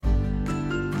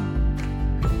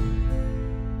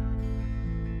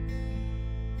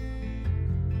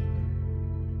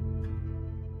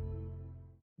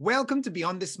Welcome to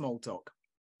Beyond the Small Talk,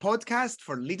 podcast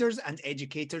for leaders and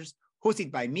educators,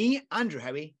 hosted by me, Andrew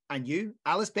Howie, and you,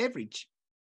 Alice Beveridge.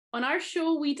 On our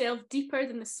show, we delve deeper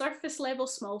than the surface level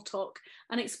small talk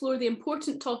and explore the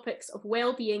important topics of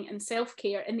well-being and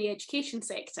self-care in the education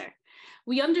sector.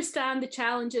 We understand the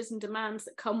challenges and demands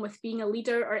that come with being a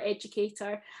leader or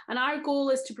educator, and our goal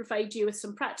is to provide you with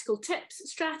some practical tips,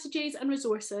 strategies, and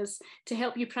resources to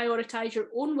help you prioritise your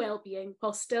own well-being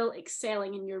while still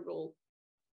excelling in your role.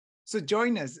 So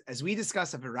join us as we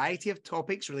discuss a variety of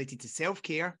topics related to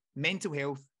self-care, mental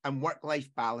health, and work-life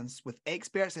balance with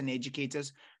experts and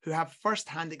educators who have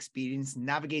first-hand experience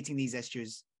navigating these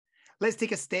issues. Let's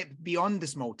take a step beyond the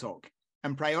small talk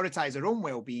and prioritise our own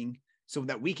well-being so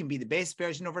that we can be the best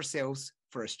version of ourselves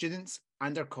for our students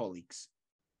and our colleagues.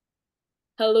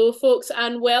 Hello folks,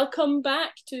 and welcome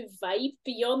back to Vibe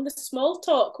Beyond the Small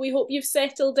Talk. We hope you've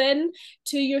settled in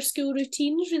to your school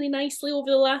routines really nicely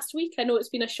over the last week. I know it's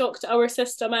been a shock to our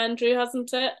system, Andrew,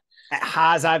 hasn't it? It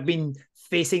has. I've been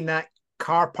facing that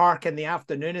car park in the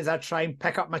afternoon as I try and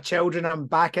pick up my children. I'm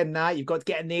back in that. You've got to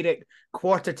get in there at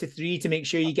 2:45 to make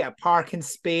sure you get a parking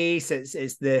space.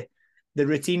 It's the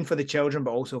routine for the children,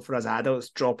 but also for us adults,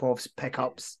 drop-offs,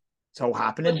 pickups. It's all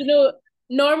happening. But you know,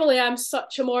 normally I'm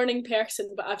such a morning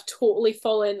person, but I've totally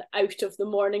fallen out of the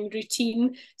morning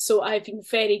routine. So I've been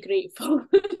very grateful.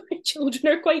 My children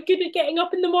are quite good at getting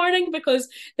up in the morning because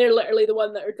they're literally the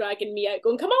one that are dragging me out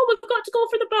going, come on, we've got to go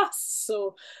for the bus.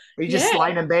 So are you just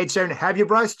lying in bed shouting, have you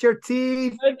brushed your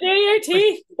teeth? Do your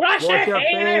teeth, brush Wash your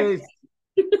hair. face.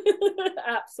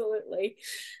 Absolutely.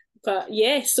 But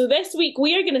yeah, so this week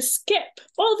we are going to skip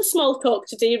all the small talk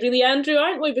today, really, Andrew,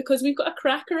 aren't we? Because we've got a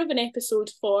cracker of an episode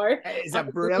for. It's a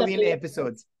brilliant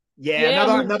episode.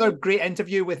 Yeah, another great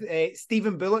interview with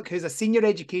Stephen Bullock, who's a senior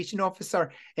education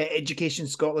officer at Education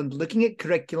Scotland, looking at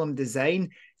curriculum design.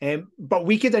 But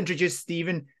we could introduce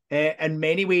Stephen in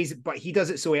many ways, but he does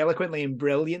it so eloquently and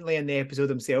brilliantly in the episode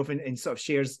himself, and sort of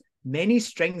shares many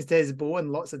strings to his bow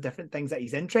and lots of different things that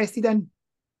he's interested in.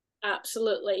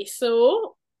 Absolutely.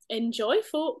 So enjoy,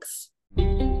 folks.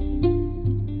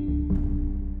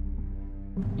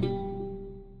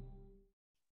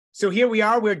 So here we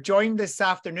are. We're joined this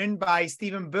afternoon by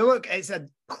Stephen Bullock. It's a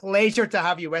pleasure to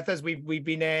have you with us. We've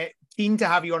been keen to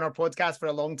have you on our podcast for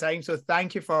a long time. So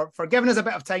thank you for giving us a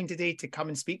bit of time today to come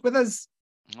and speak with us.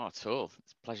 Not at all.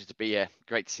 It's a pleasure to be here.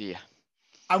 Great to see you.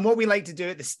 And what we like to do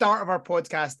at the start of our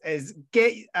podcast is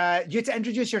get you to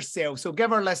introduce yourself. So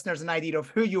give our listeners an idea of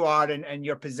who you are and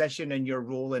your position and your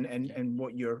role and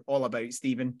what you're all about,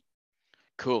 Stephen.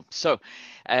 Cool. So,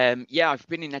 I've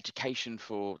been in education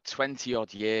for 20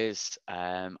 odd years,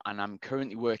 and I'm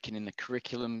currently working in the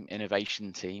curriculum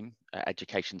innovation team at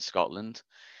Education Scotland.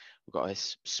 We've got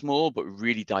a small but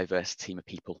really diverse team of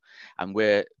people, and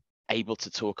we're able to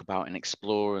talk about and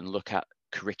explore and look at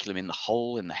curriculum in the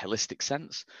whole, in the holistic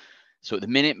sense. So at the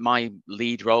minute, my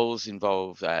lead roles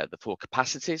involve the 4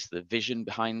 capacities, the vision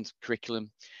behind curriculum,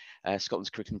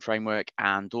 Scotland's curriculum framework,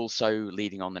 and also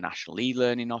leading on the national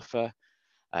e-learning offer,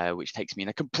 which takes me in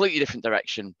a completely different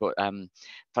direction, but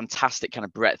fantastic kind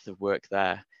of breadth of work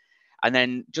there. And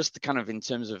then just the kind of in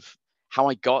terms of how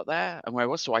I got there and where I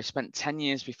was. So I spent 10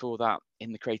 years before that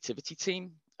in the creativity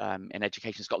team in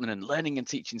Education Scotland and Learning and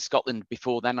Teaching Scotland.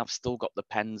 Before then, I've still got the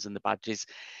pens and the badges.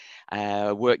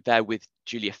 Worked there with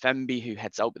Julia Femby, who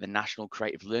heads up with the National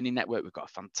Creative Learning Network. We've got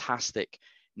a fantastic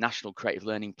National Creative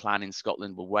Learning Plan in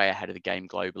Scotland. We're way ahead of the game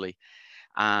globally.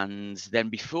 And then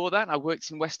before that, I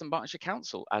worked in Western Berkshire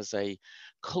Council as a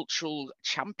cultural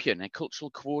champion, a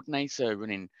cultural coordinator,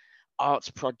 running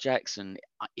arts projects and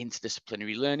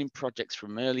interdisciplinary learning projects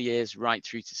from early years right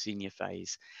through to senior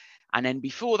phase. And then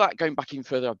before that, going back in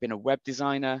further, I've been a web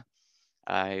designer.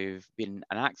 I've been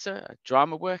an actor, a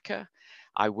drama worker.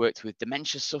 I worked with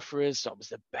dementia sufferers. So it was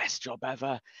the best job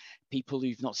ever. People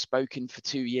who've not spoken for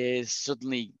 2 years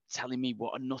suddenly telling me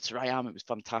what a nutter I am. It was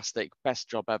fantastic. Best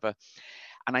job ever.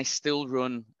 And I still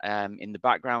run in the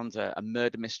background a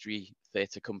murder mystery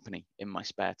theatre company in my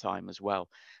spare time as well.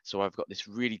 So I've got this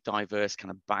really diverse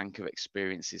kind of bank of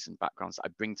experiences and backgrounds that I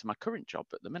bring to my current job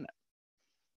at the minute.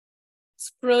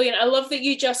 It's brilliant. I love that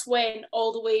you just went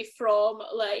all the way from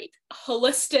like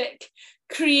holistic,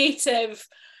 creative,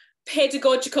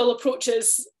 pedagogical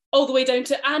approaches all the way down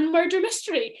to and murder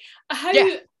mystery. How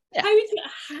I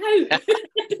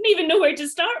didn't even know where to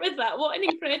start with that. What an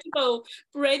incredible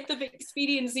breadth of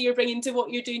experience that you're bringing to what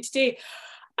you're doing today.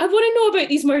 I want to know about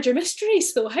these murder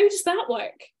mysteries though. How does that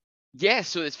work? Yeah,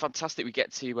 so it's fantastic. We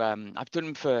get to I've done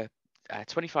them for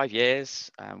 25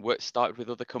 years. Started with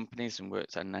other companies and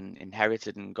worked, and then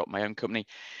inherited and got my own company.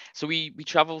 So we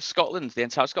travel Scotland, the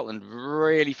entire Scotland,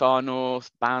 really far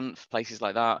north, Banff, places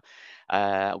like that.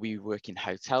 We work in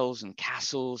hotels and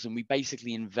castles, and we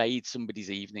basically invade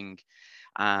somebody's evening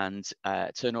and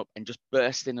turn up and just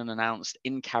burst in unannounced,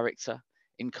 in character,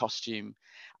 in costume.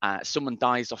 Someone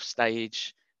dies off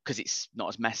stage because it's not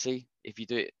as messy if you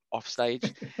do it off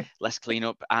stage, less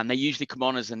cleanup. And they usually come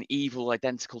on as an evil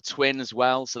identical twin as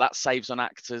well. So that saves on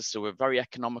actors. So we're very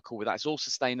economical with that. It's all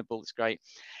sustainable. It's great.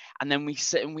 And then we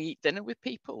sit and we eat dinner with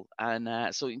people.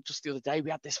 And so just the other day, we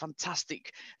had this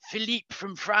fantastic Philippe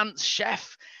from France,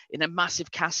 chef in a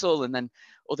massive castle. And then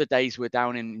other days we're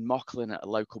down in Mauchline at a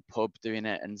local pub doing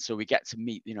it. And so we get to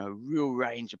meet, a real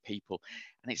range of people.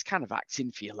 And it's kind of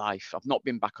acting for your life. I've not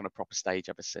been back on a proper stage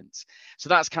ever since. So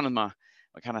that's kind of my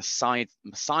kind of side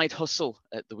hustle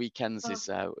at the weekends is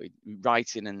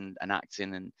writing and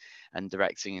acting and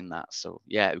directing in that. So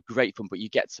yeah, great fun. But you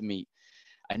get to meet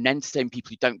and entertain people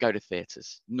who don't go to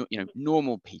theatres,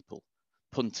 normal people,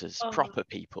 punters, proper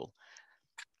people.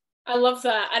 I love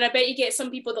that. And I bet you get some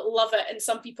people that love it and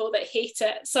some people that hate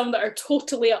it, some that are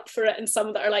totally up for it and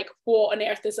some that are like, what on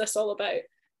earth is this all about?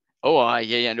 Oh,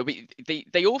 yeah. No,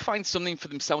 they all find something for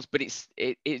themselves, but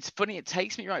it's funny. It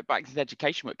takes me right back to the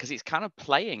education work because it's kind of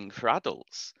playing for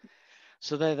adults.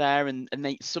 So they're there and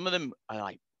some of them are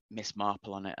like Miss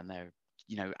Marple on it and they're,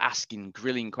 asking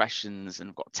grilling questions and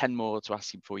I've got 10 more to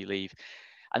ask you before you leave.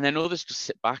 And then others just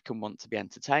sit back and want to be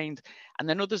entertained. And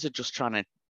then others are just trying to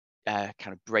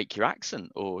kind of break your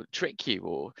accent or trick you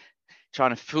or trying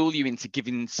to fool you into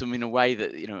giving something away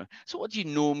that, so what do you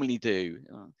normally do?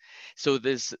 So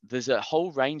there's a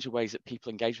whole range of ways that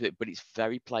people engage with it, but it's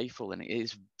very playful and it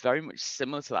is very much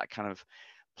similar to that kind of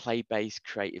play-based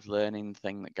creative learning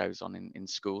thing that goes on in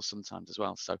schools sometimes as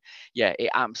well. So yeah, it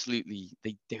absolutely,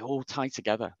 they all tie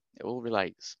together. It all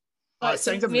relates. Oh, it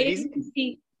sounds amazing. To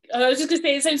see, I was just going to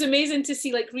say, it sounds amazing to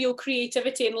see like real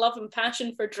creativity and love and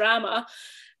passion for drama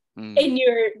in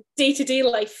your day-to-day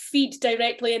life feed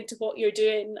directly into what you're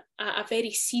doing at a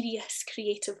very serious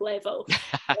creative level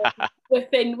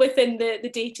within the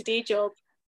day-to-day job.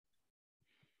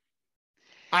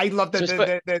 I love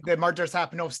that the murders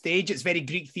happen off stage. It's very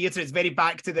Greek theatre. It's very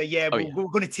back to the we're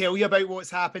going to tell you about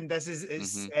what's happened. This is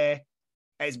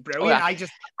it's brilliant.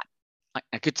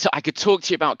 I could talk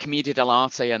to you about Commedia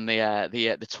dell'arte and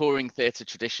the touring theatre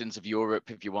traditions of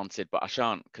Europe if you wanted, but I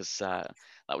shan't because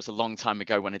that was a long time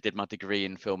ago when I did my degree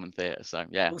in film and theatre. So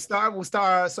yeah, we'll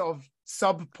start a sort of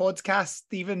sub podcast,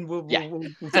 Stephen. We'll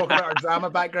talk about our drama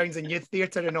backgrounds and youth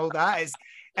theatre and all that.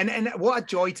 And what a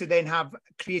joy to then have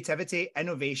creativity,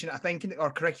 innovation. I think,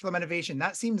 or curriculum innovation.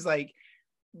 That seems like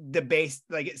the best.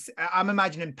 Like I'm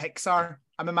imagining Pixar.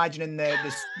 I'm imagining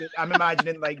I'm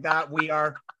imagining like that. We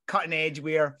are cutting edge.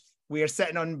 We are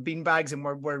sitting on beanbags,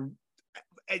 and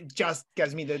it just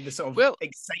gives me the sort of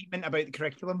excitement about the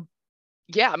curriculum.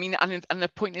 Yeah, I mean, and the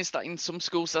point is that in some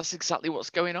schools, that's exactly what's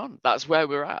going on. That's where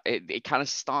we're at. It kind of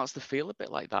starts to feel a bit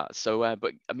like that. So,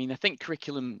 but I mean, I think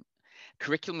curriculum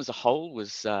as a whole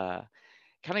was kind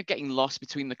of getting lost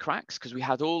between the cracks because we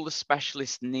had all the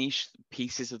specialist niche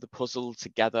pieces of the puzzle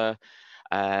together.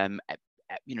 With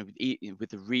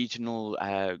the regional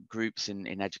groups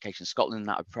in Education Scotland,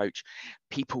 that approach,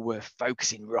 people were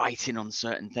focusing right in on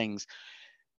certain things.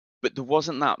 But there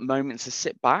wasn't that moment to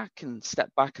sit back and step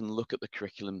back and look at the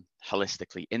curriculum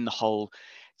holistically in the whole.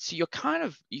 So you kind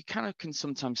of can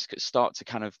sometimes start to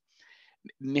kind of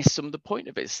miss some of the point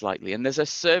of it slightly. And there's a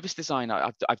service design.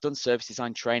 I've done service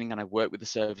design training and I've worked with the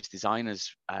service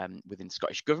designers within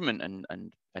Scottish government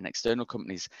and external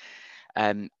companies.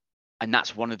 And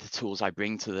that's one of the tools I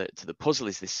bring to the puzzle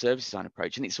is this service design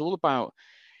approach. And it's all about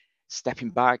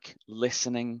stepping back,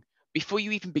 listening, before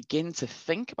you even begin to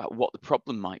think about what the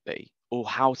problem might be or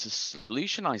how to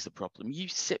solutionize the problem. You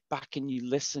sit back and you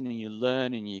listen and you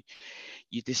learn and you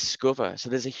discover. So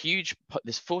there's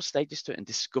 4 stages to it, and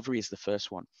discovery is the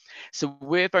first one. So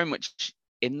we're very much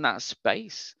in that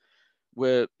space.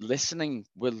 We're listening,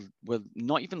 we're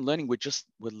not even learning, we're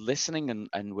listening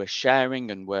and we're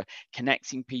sharing and we're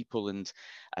connecting people, and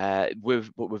we're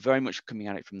very much coming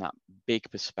at it from that big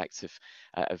perspective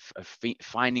of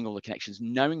finding all the connections,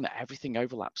 knowing that everything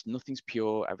overlaps, nothing's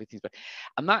pure, everything's bad.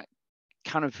 And that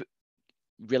kind of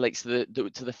relates to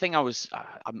the thing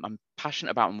I'm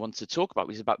passionate about and want to talk about,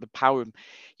 which is about the power of,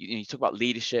 you talk about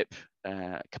leadership,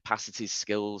 capacities,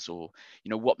 skills, or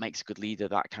what makes a good leader,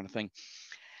 that kind of thing.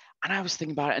 And I was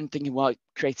thinking about it and thinking, well,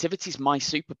 creativity is my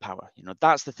superpower.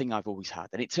 That's the thing I've always had.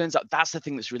 And it turns out that's the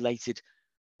thing that's related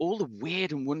all the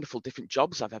weird and wonderful different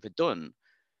jobs I've ever done.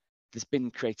 There's been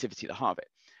creativity at the heart of it.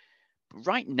 But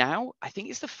right now, I think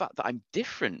it's the fact that I'm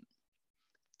different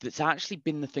that's actually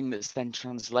been the thing that's then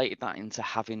translated that into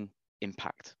having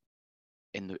impact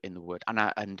in the word.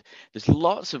 And there's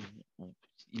lots of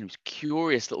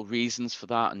curious little reasons for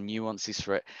that and nuances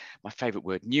for it. My favorite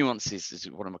word, nuances,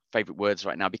 is one of my favorite words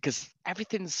right now, because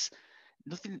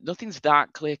nothing's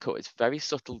that clear cut. It's very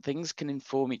subtle. Things can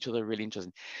inform each other, really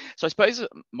interesting. So I suppose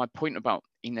my point about,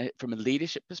 from a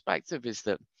leadership perspective, is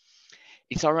that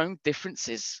it's our own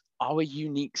differences, our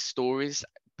unique stories,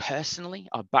 personally,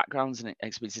 our backgrounds and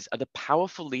experiences are the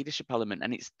powerful leadership element,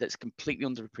 and that's completely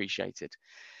underappreciated.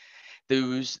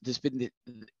 There's been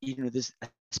there's,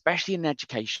 especially in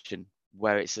education,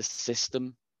 where it's a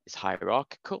system, it's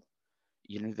hierarchical.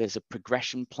 There's a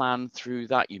progression plan through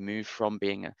that. You move from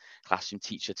being a classroom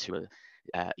teacher to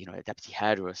a deputy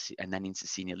head and then into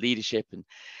senior leadership,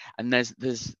 and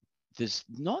there's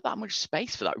not that much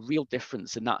space for that real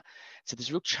difference, and that so there's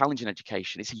a real challenge in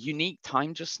education. It's a unique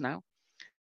time just now.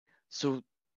 So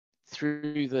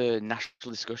through the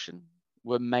national discussion,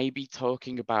 we're maybe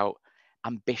talking about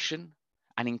ambition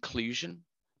and inclusion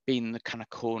being the kind of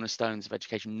cornerstones of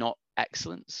education, not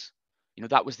excellence.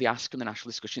 That was the ask in the national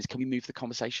discussion, is can we move the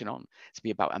conversation on to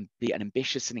be about be an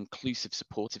ambitious and inclusive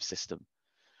supportive system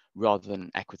rather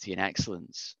than equity and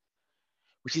excellence,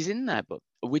 which is in there, but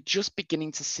we're just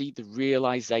beginning to see the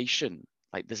realization,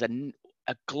 like there's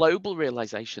a global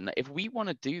realization that if we want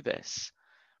to do this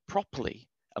properly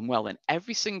and well, then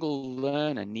every single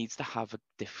learner needs to have a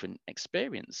different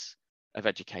experience of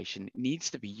education. It needs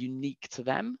to be unique to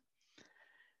them.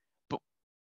 But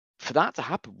for that to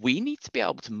happen, we need to be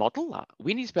able to model that.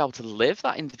 We need to be able to live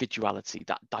that individuality,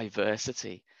 that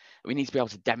diversity. We need to be able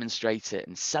to demonstrate it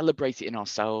and celebrate it in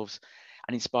ourselves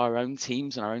and inspire our own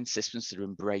teams and our own systems to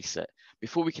embrace it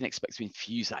before we can expect to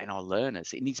infuse that in our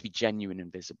learners. It needs to be genuine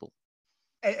and visible.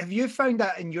 Have you found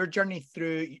that in your journey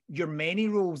through your many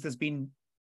roles, there's been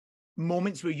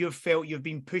moments where you've felt you've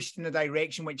been pushed in a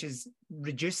direction which has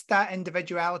reduced that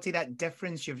individuality, that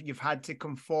difference? You've had to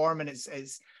conform, and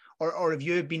or have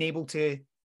you been able to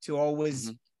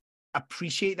always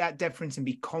appreciate that difference and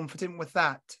be confident with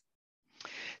that?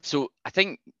 So I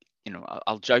think,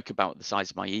 I'll joke about the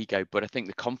size of my ego, but I think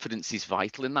the confidence is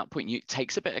vital in that point. It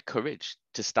takes a bit of courage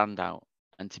to stand out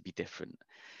and to be different.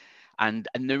 And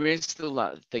there is still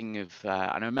that thing of,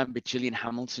 and I remember Gillian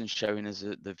Hamilton showing us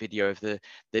the video of the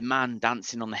man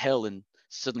dancing on the hill, and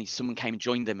suddenly someone came and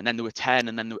joined them, and then there were 10,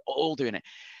 and then they were all doing it.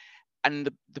 And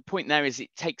the point there is, it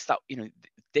takes that,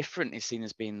 different is seen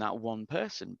as being that one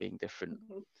person being different.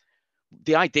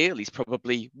 The ideal is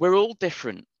probably we're all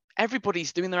different.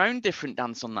 Everybody's doing their own different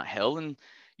dance on that hill, and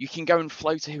you can go and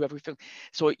flow to whoever you feel.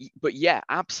 So, but yeah,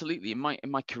 absolutely. In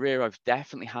my career, I've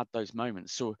definitely had those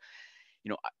moments. So,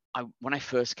 when I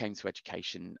first came to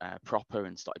education proper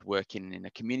and started working in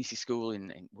a community school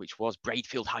which was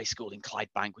Braidfield High School in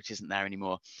Clydebank, which isn't there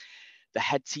anymore, the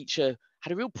head teacher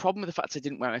had a real problem with the fact I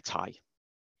didn't wear a tie.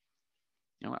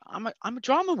 I'm a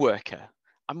drama worker.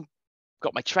 I've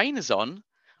got my trainers on.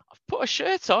 I've put a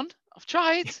shirt on. I've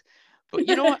tried, but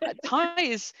a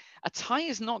tie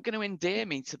is not going to endear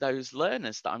me to those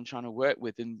learners that I'm trying to work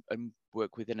with and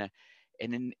work with on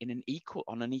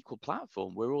an equal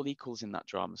platform. We're all equals in that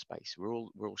drama space. We're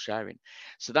all sharing.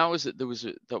 So that was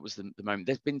the moment.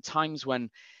 There's been times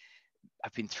when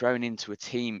I've been thrown into a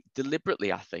team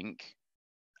deliberately, I think,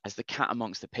 as the cat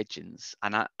amongst the pigeons,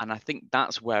 and I think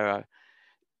that's where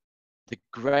the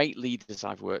great leaders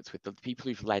I've worked with, the people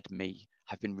who've led me,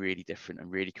 have been really different and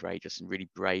really courageous and really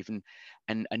brave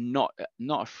and not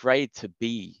afraid to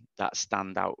be that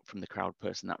standout from the crowd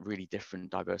person, that really different,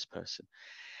 diverse person.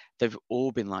 They've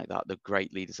all been like that, the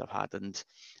great leaders I've had,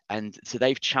 and so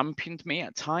they've championed me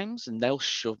at times, and they'll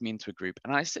shove me into a group,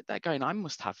 and I sit there going, I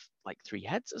must have like 3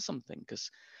 heads or something,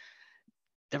 because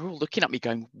they're all looking at me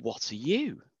going, what are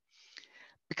you?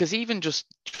 Because even just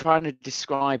trying to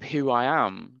describe who I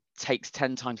am takes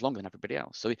 10 times longer than everybody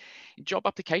else. So in job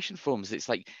application forms, it's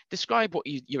like, describe what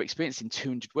you're experiencing in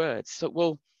 200 words. So,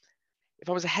 well, if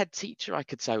I was a head teacher, I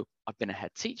could say, I've been a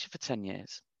head teacher for 10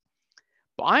 years.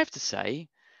 But I have to say,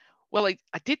 well, I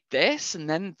did this, and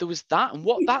then there was that, and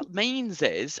what that means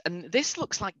is, and this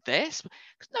looks like this,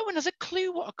 because no one has a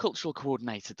clue what a cultural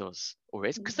coordinator does or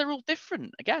is, because they're all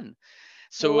different again.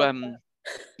 So,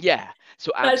 yeah,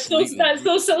 so absolutely. That's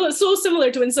so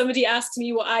similar to when somebody asks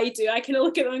me what I do. I kind of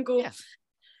look at them and go,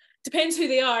 depends who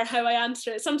they are, how I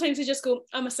answer it. Sometimes I just go,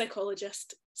 I'm a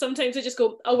psychologist. Sometimes I just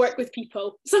go, I work with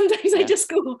people. Sometimes I just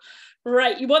go,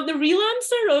 right, you want the real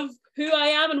answer of who I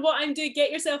am and what I'm doing?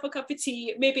 Get yourself a cup of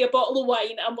tea, maybe a bottle of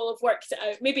wine, and we'll have worked it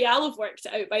out. Maybe I'll have worked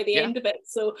it out by the end of it.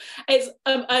 So it's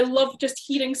I love just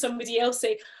hearing somebody else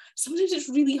say, sometimes it's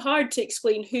really hard to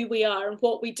explain who we are and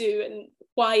what we do and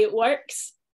why it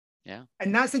works. Yeah.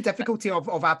 And that's the difficulty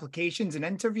of applications and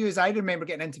interviews. I remember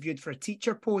getting interviewed for a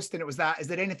teacher post, and it was that, is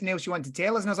there anything else you want to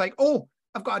tell us? And I was like, oh,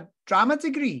 I've got a drama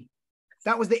degree.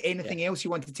 That was the anything else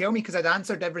you want to tell me, because I'd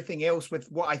answered everything else with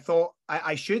what I thought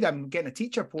I should. I'm getting a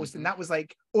teacher post. And that was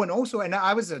like, oh, and also, and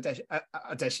I was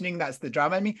auditioning, that's the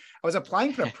drama in me. I was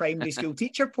applying for a primary school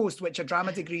teacher post, which a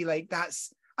drama degree, like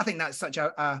I think that's such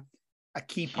a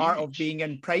key part of being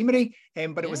in primary.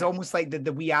 But it was almost like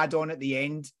the wee add on at the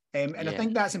end. And I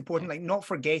think that's important, like not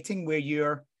forgetting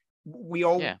where we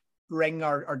all bring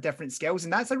our different skills.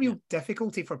 And that's a real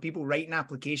difficulty for people writing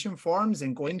application forms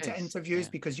and going to interviews,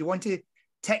 because you want to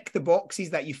tick the boxes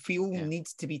that you feel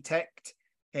needs to be ticked,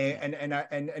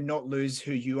 and not lose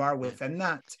who you are within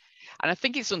that. And I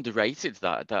think it's underrated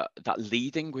that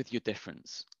leading with your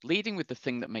difference, leading with the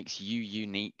thing that makes you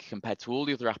unique compared to all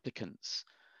the other applicants,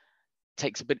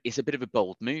 it's a bit of a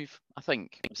bold move, I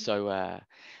think. So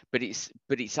but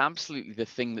it's absolutely the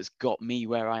thing that's got me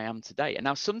where I am today. And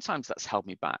now sometimes that's held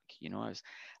me back, you know.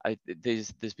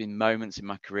 There's been moments in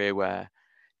my career where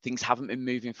things haven't been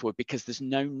moving forward because there's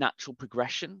no natural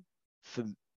progression for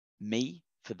me,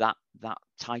 for that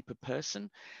type of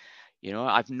person. You know,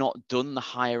 I've not done the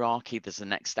hierarchy. There's a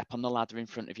next step on the ladder in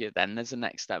front of you, then there's a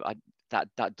next step.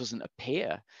 That doesn't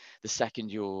appear the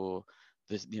second you're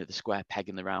the square peg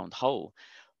in the round hole.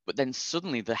 But then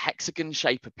suddenly the hexagon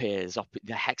shape appears,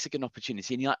 the hexagon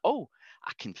opportunity, and you're like, oh,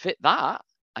 I can fit that.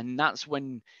 And that's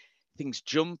when things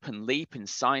jump and leap and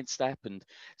sidestep. And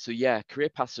so career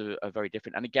paths are very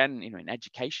different. And again, you know, in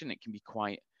education it can be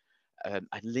quite a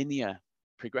linear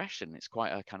progression. It's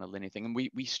quite a kind of linear thing, and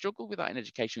we struggle with that in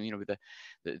education, you know, with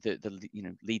the you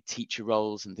know, lead teacher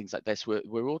roles and things like this.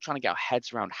 We're all trying to get our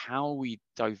heads around how we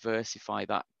diversify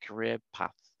that career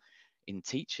path in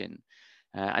teaching,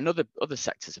 and other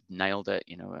sectors have nailed it,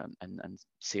 you know, and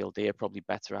CLD are probably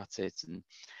better at it.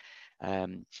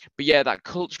 And but that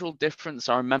cultural difference.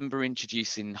 I remember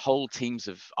introducing whole teams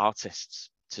of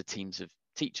artists to teams of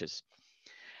teachers,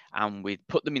 and we'd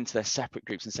put them into their separate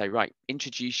groups and say, right,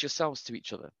 introduce yourselves to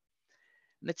each other.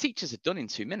 And the teachers are done in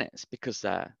 2 minutes because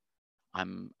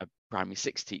I'm a primary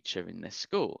 6 teacher in this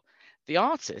school. The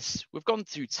artists, we've gone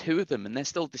through 2 of them and they're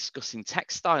still discussing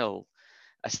textile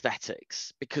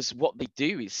aesthetics, because what they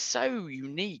do is so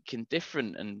unique and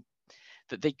different, and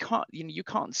that they can't, you know, you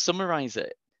can't summarize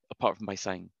it apart from by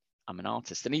saying I'm an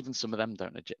artist. And even some of them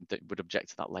would object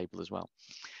to that label as well.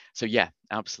 So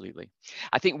absolutely.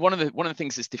 I think one of the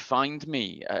things that's defined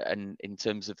me, and in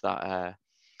terms of that,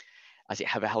 has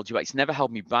it ever held you back? It's never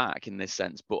held me back in this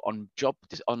sense, but on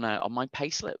my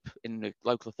payslip in the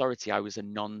local authority, I was a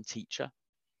non-teacher.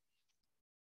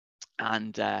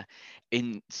 And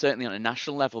certainly on a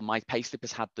national level, my payslip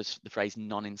has had the phrase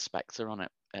non-inspector on it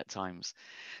at times.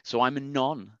 So I'm a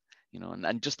non, you know,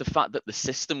 and just the fact that the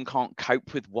system can't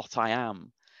cope with what I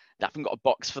am, they haven't got a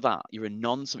box for that. You're a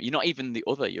non something. You're not even the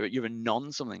other. You're a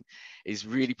non something, is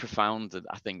really profound,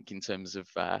 I think, in terms of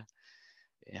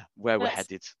where we're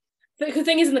headed. The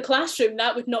thing is, in the classroom,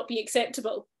 that would not be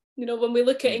acceptable. You know, when we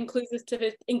look at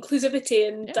inclusivity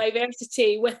and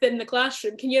diversity within the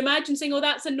classroom, can you imagine saying, oh,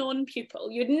 that's a non-pupil?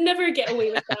 You'd never get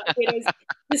away with that. Whereas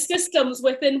the systems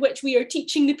within which we are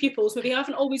teaching the pupils, where they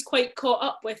haven't always quite caught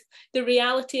up with the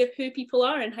reality of who people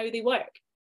are and how they work.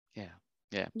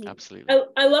 Yeah, absolutely.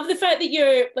 I love the fact that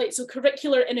you're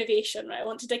curricular innovation, right? I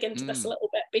want to dig into this a little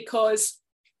bit, because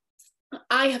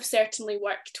I have certainly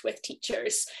worked with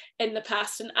teachers in the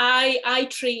past, and I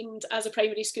trained as a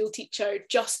primary school teacher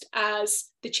just as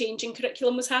the change in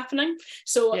curriculum was happening.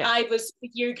 So I was the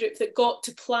year group that got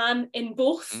to plan in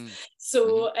both.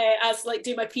 So as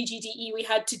doing my PGDE, we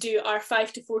had to do our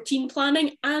 5 to 14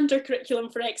 planning and our curriculum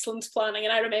for excellence planning.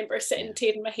 And I remember sitting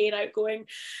tearing my hair out going,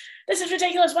 this is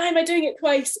ridiculous, why am I doing it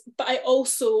twice? But I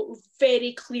also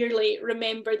very clearly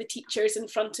remember the teachers in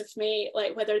front of me,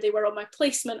 like whether they were on my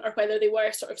placement or whether they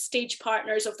were sort of stage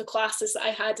partners of the classes that I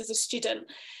had as a student,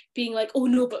 being like, oh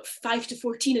no, but 5 to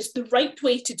 14 is the right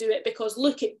way to do it, because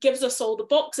look, it gives us all the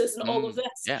boxes and all of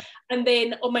this. And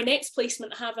then on my next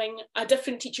placement, having a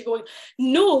different teacher going,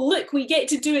 no, look, we get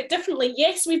to do it differently.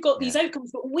 Yes, we've got these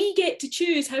outcomes, but we get to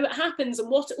choose how it happens and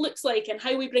what it looks like and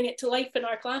how we bring it to life in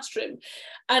our classroom.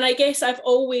 And I guess I've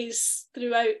always,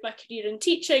 throughout my career in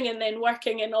teaching and then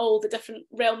working in all the different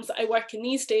realms that I work in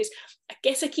these days, I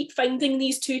guess I keep finding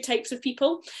these 2 types of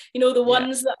people, you know, the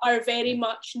ones that are very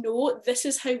much, no, this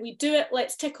is how we do it,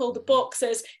 let's tick all the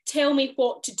boxes, tell me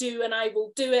what to do and I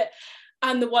will do it.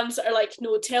 And the ones that are like,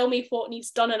 no, tell me what needs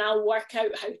done and I'll work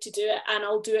out how to do it, and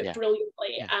I'll do it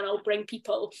brilliantly, and I'll bring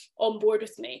people on board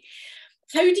with me.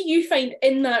 How do you find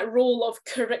in that role of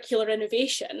curricular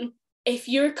innovation, if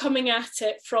you're coming at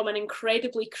it from an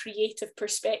incredibly creative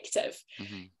perspective,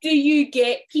 do you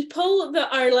get people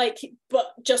that are like, but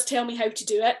just tell me how to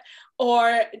do it?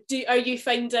 Or are you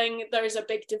finding there's a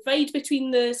big divide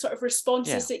between the sort of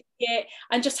responses that you get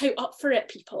and just how up for it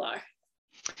people are?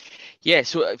 Yeah,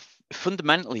 so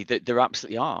fundamentally, there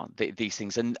absolutely are these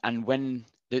things. And when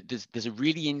there's a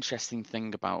really interesting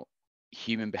thing about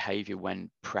human behavior when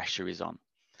pressure is on.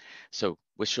 So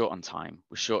we're short on time,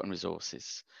 we're short on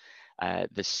resources.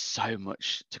 There's so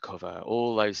much to cover,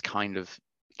 all those kind of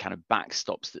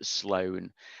backstops that slow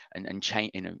and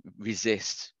change,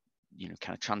 resist,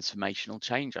 kind of transformational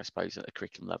change, I suppose, at a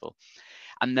curriculum level.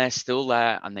 And they're still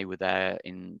there, and they were there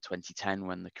in 2010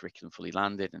 when the curriculum fully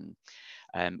landed.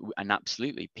 And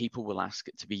absolutely, people will ask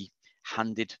it to be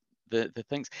handed the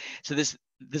things. So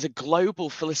there's a global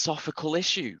philosophical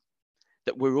issue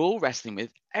that we're all wrestling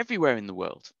with everywhere in the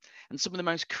world. And some of the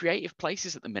most creative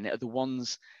places at the minute are the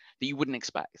ones that you wouldn't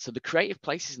expect. So the creative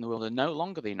places in the world are no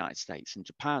longer the United States and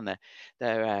Japan.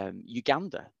 They're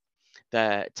Uganda.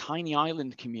 They're tiny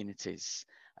island communities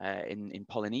in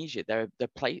Polynesia. So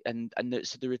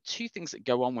there are two things that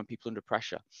go on when people are under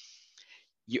pressure.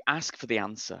 You ask for the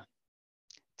answer.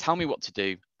 Tell me what to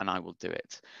do, and I will do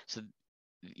it. So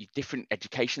different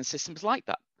education systems like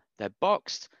that. They're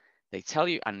boxed. They tell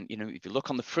you, and if you look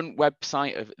on the front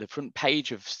website of the front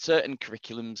page of certain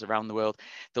curriculums around the world,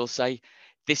 they'll say,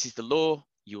 this is the law,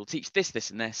 you will teach this, this,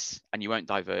 and this, and you won't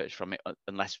diverge from it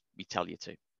unless we tell you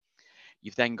to.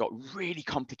 You've then got really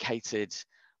complicated,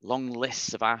 long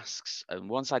lists of asks on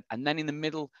one side, and then in the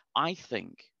middle, I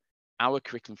think our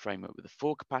curriculum framework with the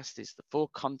 4 capacities, the 4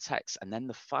 contexts, and then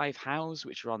the 5 hows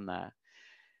which are on there,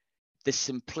 the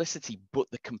simplicity, but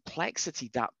the complexity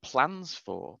that plans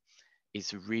for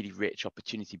is a really rich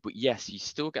opportunity. But yes, you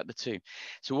still get the two.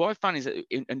 So what I find is that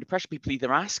under pressure, people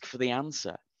either ask for the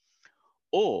answer,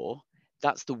 or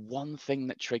that's the one thing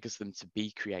that triggers them to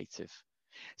be creative.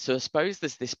 So I suppose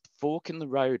there's this fork in the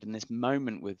road and this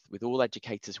moment with all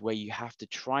educators where you have to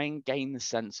try and gain the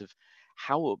sense of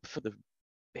how up for the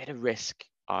bit of risk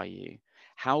are you?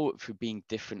 How up for being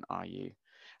different are you?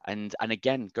 And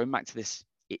again, going back to this,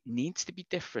 it needs to be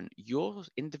different. Your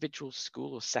individual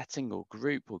school or setting or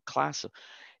group or class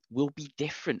will be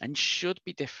different and should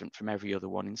be different from every other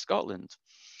one in Scotland.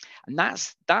 And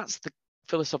that's the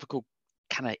philosophical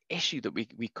kind of issue that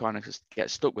we kind of get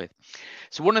stuck with.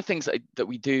 So one of the things that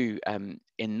we do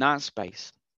in that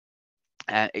space,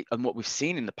 and what we've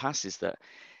seen in the past, is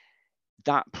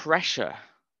that pressure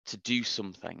to do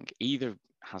something either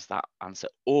has that answer,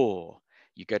 or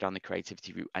you go down the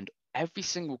creativity route. And every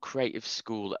single creative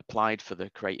school that applied for the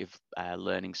Creative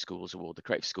Learning Schools Award, the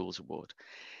Creative Schools Award,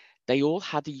 they all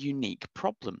had a unique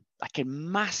problem, like a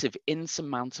massive,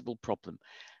 insurmountable problem.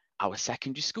 Our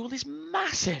secondary school is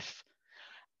massive.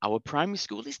 Our primary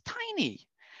school is tiny.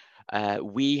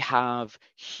 We have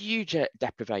huge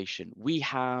deprivation. We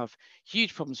have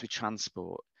huge problems with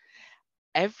transport.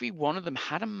 Every one of them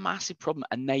had a massive problem,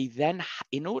 and they then,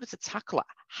 in order to tackle it,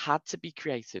 had to be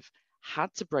creative,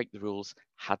 had to break the rules,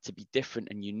 had to be different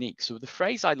and unique. So the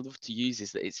phrase I love to use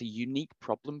is that it's a unique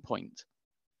problem point.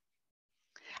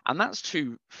 And that's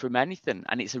true from anything.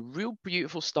 And it's a real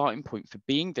beautiful starting point for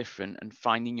being different and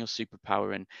finding your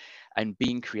superpower and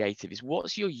being creative, is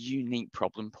what's your unique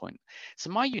problem point? So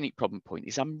my unique problem point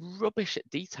is I'm rubbish at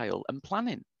detail and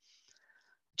planning.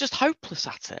 Just hopeless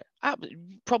at it.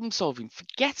 Problem solving,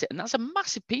 forget it. And that's a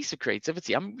massive piece of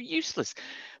creativity. I'm useless.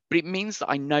 But it means that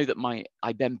I know that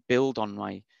I then build on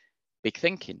my big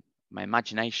thinking, my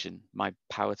imagination, my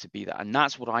power to be that. And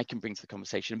that's what I can bring to the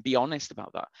conversation, and be honest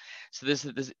about that. So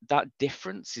there's that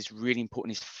difference is really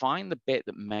important, is find the bit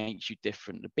that makes you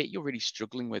different, the bit you're really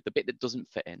struggling with, the bit that doesn't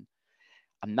fit in.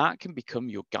 And that can become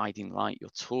your guiding light, your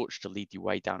torch to lead your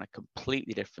way down a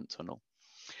completely different tunnel.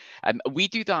 We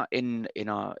do that in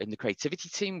the creativity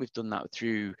team. We've done that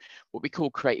through what we call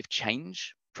creative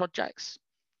change projects.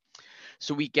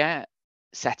 So we get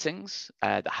settings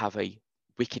that have a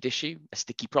wicked issue, a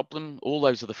sticky problem, all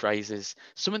those other phrases.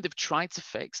 Someone they've tried to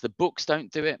fix, the books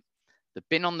don't do it. They've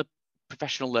been on the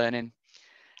professional learning,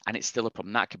 and it's still a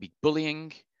problem. That could be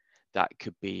bullying, that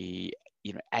could be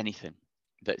anything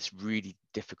that's really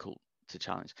difficult to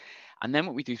challenge. And then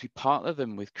what we do is we partner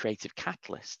them with creative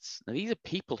catalysts. Now, these are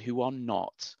people who are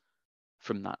not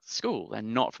from that school, they're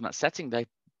not from that setting, they're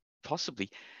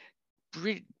possibly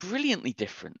brilliantly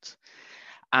different.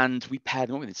 And we pair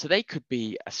them up with it. So they could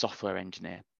be a software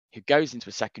engineer who goes into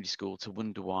a secondary school to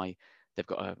wonder why they've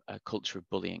got a culture of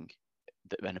bullying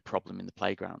and a problem in the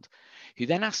playground, who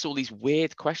then asks all these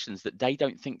weird questions that they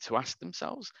don't think to ask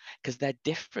themselves because they're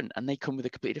different and they come with a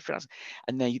completely different answer.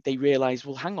 And they realize,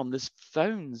 well, hang on, there's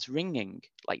phones ringing,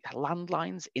 like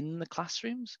landlines in the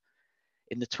classrooms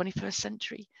in the 21st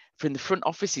century. From the front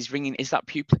office is ringing, is that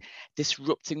pupil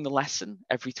disrupting the lesson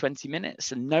every 20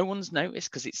 minutes? And no one's noticed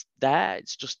because it's there,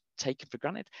 it's just taken for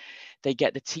granted. They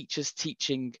get the teachers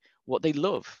teaching what they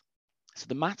love. So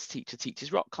the maths teacher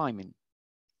teaches rock climbing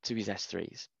to his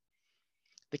S3s.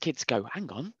 The kids go,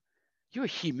 hang on, you're a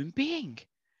human being.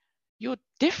 You're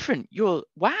different.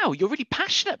 Wow, you're really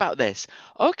passionate about this.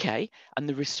 Okay. And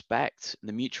the respect,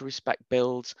 the mutual respect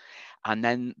builds. And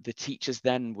then the teachers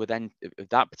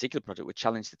that particular project were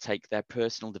challenged to take their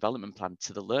personal development plan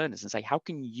to the learners and say, how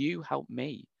can you help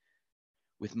me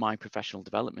with my professional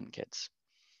development, kids?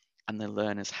 And the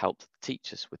learners helped the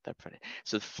teachers with their credit.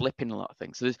 So flipping a lot of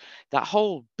things. So there's that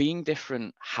whole being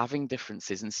different, having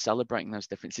differences and celebrating those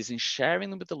differences and sharing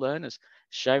them with the learners,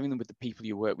 sharing them with the people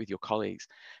you work with, your colleagues,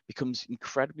 becomes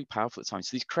incredibly powerful at times.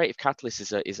 So these creative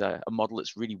catalysts is a model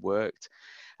that's really worked.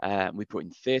 We've brought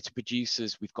in theatre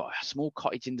producers. We've got a small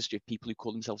cottage industry of people who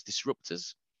call themselves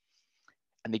disruptors.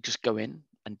 And they just go in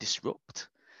and disrupt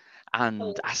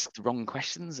and ask the wrong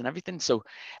questions and everything. So,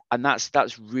 and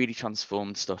that's really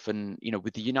transformed stuff. And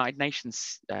with the United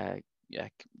Nations,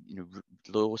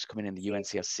 laws coming in, the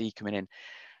UNCRC coming in,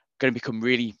 going to become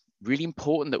really, really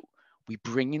important that we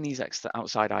bring in these extra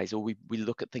outside eyes, or we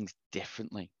look at things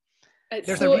differently.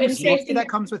 There's a real safety that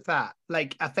comes with that.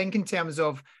 Like, I think in terms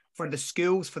of for the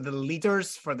schools, for the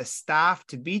leaders, for the staff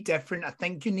to be different, I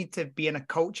think you need to be in a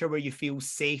culture where you feel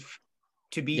safe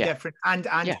to be different, and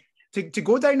to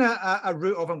go down a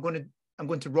route of I'm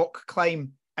going to rock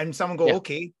climb, and someone go,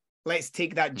 okay, let's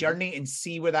take that journey and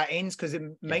see where that ends, because it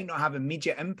might not have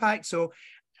immediate impact. So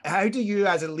how do you,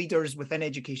 as a leaders within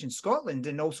Education Scotland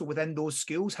and also within those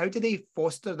schools, how do they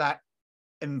foster that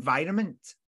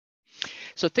environment?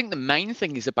 So I think the main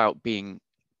thing is about being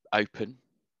open,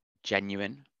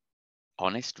 genuine,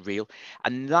 honest, real,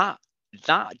 and that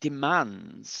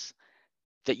demands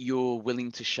that you're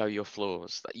willing to show your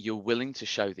flaws, that you're willing to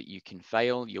show that you can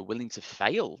fail, you're willing to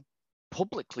fail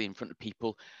publicly in front of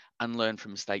people and learn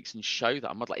from mistakes and show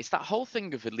that model. It's that whole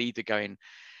thing of a leader going,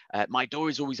 my door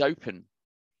is always open.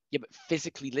 Yeah, but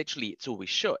physically, literally, it's always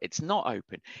shut. It's not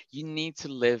open. You need to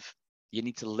live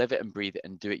it and breathe it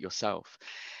and do it yourself.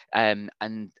 And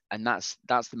that's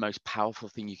the most powerful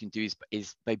thing you can do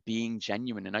is by being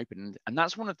genuine and open. And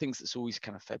that's one of the things that's always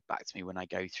kind of fed back to me when I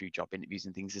go through job interviews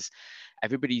and things, is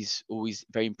everybody's always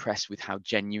very impressed with how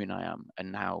genuine I am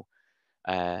and how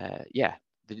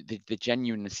the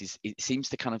genuineness it seems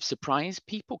to kind of surprise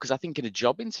people, because I think in a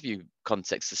job interview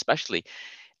context especially,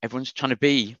 everyone's trying to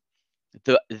be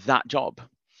that job.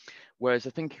 Whereas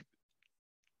I think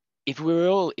if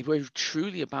we're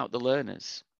truly about the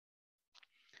learners,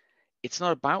 it's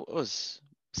not about us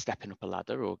stepping up a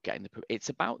ladder or getting it's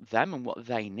about them and what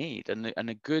they need, and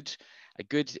a good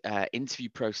interview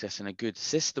process and a good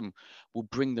system will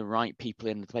bring the right people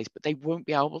into place, but they won't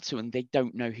be able to, and they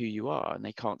don't know who you are and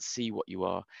they can't see what you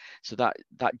are. So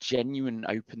that genuine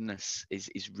openness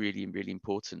is really, really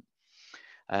important,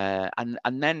 and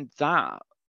then that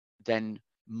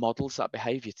models that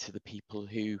behavior to the people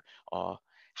who are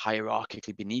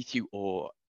hierarchically beneath you or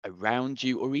around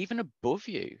you or even above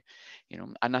you,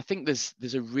 and I think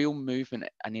there's a real movement,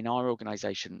 and in our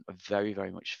organization I very,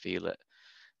 very much feel it,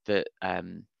 that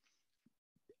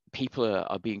people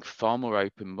are being far more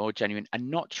open, more genuine, and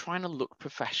not trying to look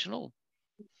professional.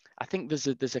 I think there's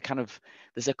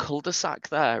a cul-de-sac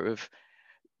there of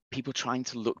people trying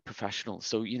to look professional.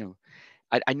 So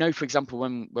I know, for example,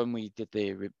 when we did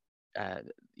the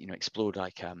explored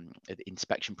like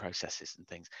inspection processes and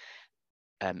things,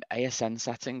 ASN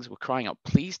settings were crying out,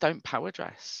 please don't power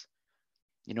dress.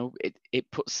 It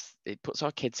puts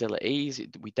our kids ill at ease.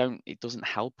 It doesn't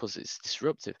help us. It's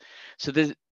disruptive. So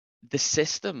the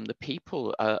system, the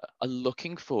people are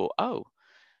looking for, oh,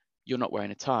 you're not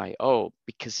wearing a tie,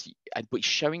 but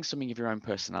showing something of your own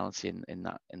personality in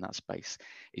that space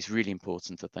is really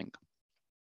important, I think.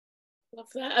 Love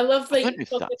that. I love talking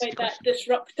about that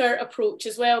disruptor approach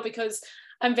as well, because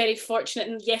I'm very fortunate,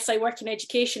 and yes, I work in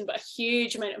education, but a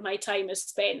huge amount of my time is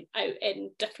spent out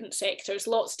in different sectors,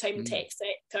 lots of time in tech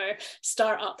sector,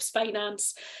 startups,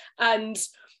 finance, and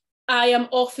I am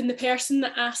often the person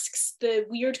that asks the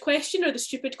weird question or the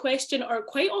stupid question, or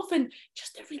quite often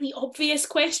just a really obvious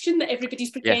question that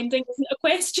everybody's pretending isn't a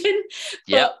question.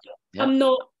 But I'm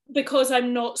not, because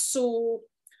I'm not so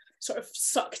sort of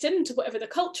sucked into whatever the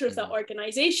culture of that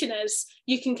organisation is,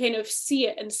 you can kind of see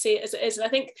it and say it as it is. And I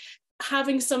think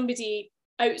having somebody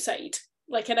outside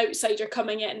like an outsider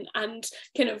coming in and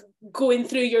kind of going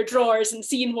through your drawers and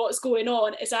seeing what's going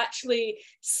on is actually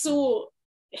so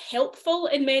helpful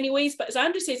in many ways. But as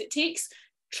Andrew says, it takes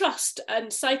trust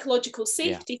and psychological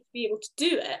safety to be able to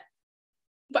do it.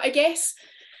 But I guess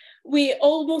we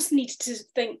almost need to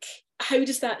think, how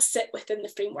does that sit within the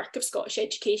framework of Scottish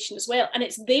education as well? And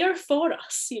it's there for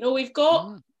us. You know, we've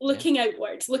got looking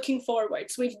outwards, looking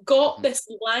forwards. We've got this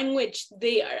language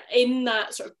there in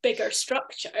that sort of bigger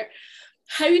structure.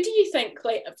 How do you think,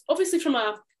 like, obviously from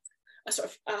a sort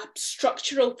of a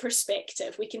structural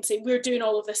perspective, we can say we're doing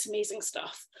all of this amazing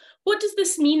stuff. What does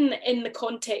this mean in the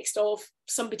context of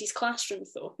somebody's classroom,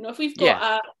 though? You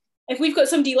know, if we've got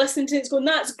somebody listening to it going,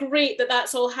 that's great that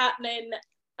that's all happening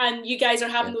and you guys are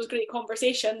having those great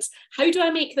conversations. How do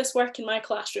I make this work in my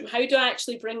classroom? How do I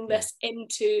actually bring this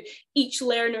into each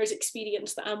learner's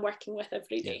experience that I'm working with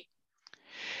every day?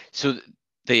 So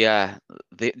the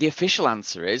official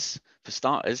answer is, for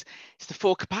starters, it's the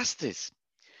 4 capacities.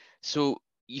 So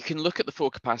you can look at the 4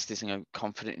 capacities and go,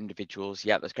 confident individuals,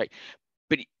 yeah, that's great.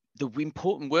 But the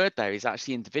important word there is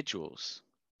actually individuals.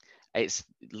 It's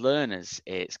learners,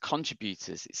 it's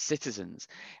contributors, it's citizens,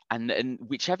 and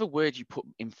whichever word you put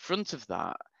in front of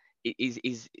that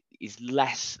is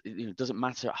less, you know, doesn't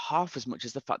matter half as much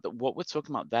as the fact that what we're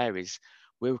talking about there is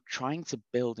we're trying to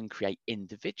build and create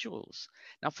individuals.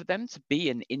 Now, for them to be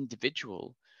an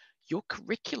individual, your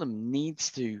curriculum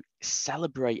needs to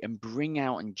celebrate and bring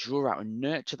out and draw out and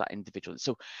nurture that individual.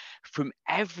 So from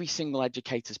every single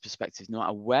educator's perspective, no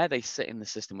matter where they sit in the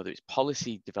system, whether it's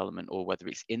policy development or whether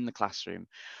it's in the classroom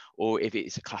or if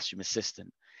it's a classroom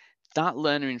assistant, that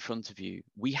learner in front of you,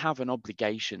 we have an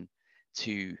obligation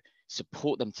to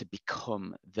support them to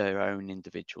become their own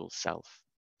individual self.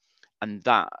 And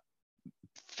that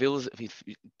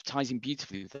ties in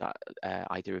beautifully with that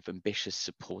idea of ambitious,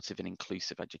 supportive and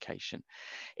inclusive education.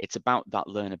 It's about that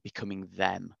learner becoming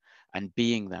them and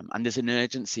being them. And there's an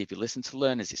urgency. If you listen to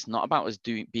learners, it's not about us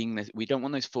being this. We don't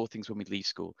want those 4 things when we leave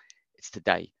school. It's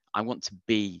today. I want to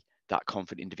be that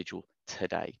confident individual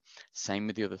today. Same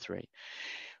with the other 3.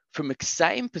 From a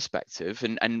setting perspective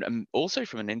and also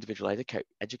from an individual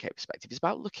educator perspective, it's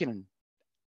about looking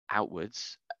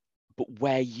outwards, but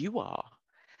where you are.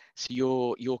 So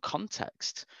your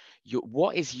context,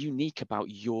 what is unique about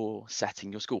your setting,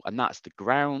 your school, and that's the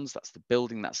grounds, that's the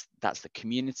building, that's the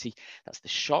community, that's the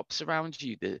shops around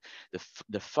you,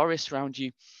 the forest around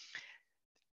you,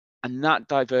 and that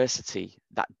diversity,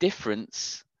 that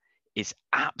difference, is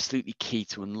absolutely key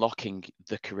to unlocking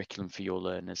the curriculum for your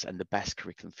learners and the best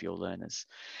curriculum for your learners.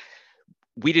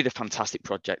 We did a fantastic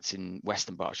project in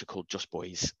Western Berkshire called Just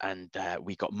Boys, and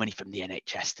we got money from the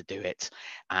NHS to do it.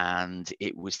 And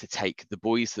it was to take the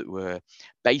boys that were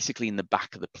basically in the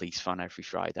back of the police van every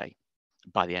Friday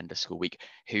by the end of school week,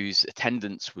 whose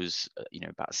attendance was,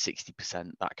 about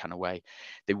 60%, that kind of way.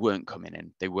 They weren't coming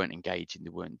in, they weren't engaging, they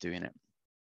weren't doing it.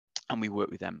 And we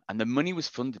worked with them, and the money was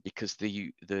funded because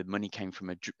the money came from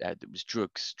it was drug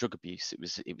abuse.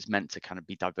 It was meant to kind of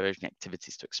be diversion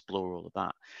activities to explore all of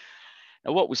that.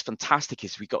 Now, what was fantastic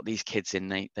is we got these kids in,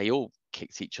 they all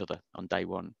kicked each other on day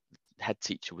one. The head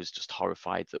teacher was just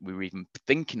horrified that we were even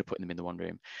thinking of putting them in the one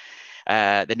room.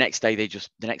 The next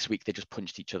week, they just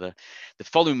punched each other. The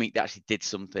following week, they actually did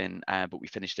something, but we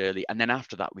finished early. And then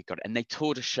after that, we got it. And they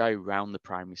toured a show around the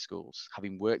primary schools,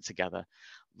 having worked together,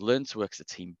 learned to work as a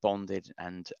team, bonded,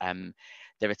 and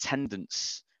their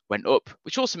attendance went up,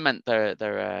 which also meant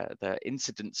their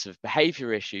incidents of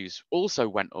behavior issues also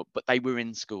went up, but they were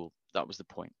in school. That was the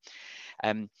point.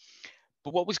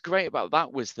 But what was great about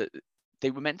that was that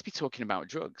they were meant to be talking about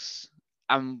drugs.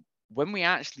 And when we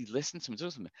actually listened to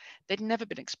them, they'd never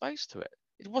been exposed to it.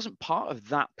 It wasn't part of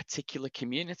that particular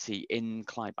community in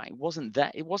Clydebank. It wasn't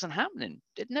there. It wasn't happening.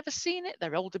 They'd never seen it.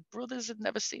 Their older brothers had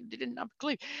never seen it. They didn't have a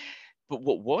clue. But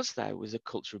what was there was a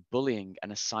culture of bullying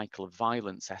and a cycle of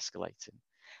violence escalating.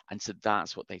 And so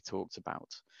that's what they talked about.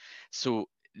 So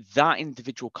that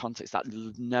individual context, that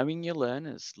knowing your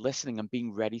learners, listening and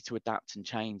being ready to adapt and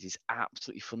change is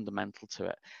absolutely fundamental to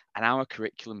it. And our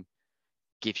curriculum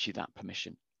gives you that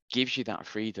permission, gives you that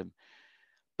freedom.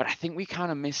 But I think we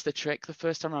kind of missed the trick the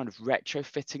first time around of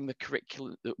retrofitting the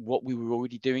curriculum, what we were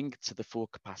already doing, to the 4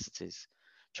 capacities.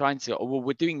 Trying to,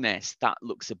 we're doing this, that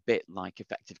looks a bit like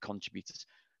effective contributors,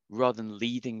 rather than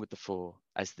leading with the 4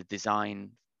 as the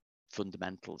design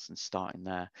fundamentals and starting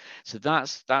there. So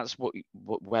that's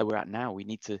where we're at now. We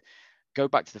need to go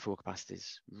back to the 4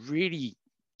 capacities, really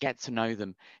get to know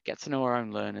them, get to know our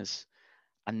own learners,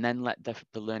 and then let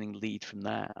the learning lead from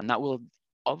there. And that will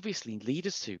obviously lead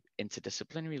us to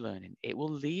interdisciplinary learning. It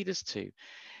will lead us to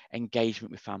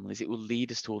engagement with families. It will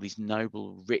lead us to all these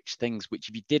noble, rich things, which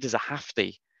if you did as a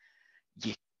halfty,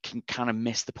 you can kind of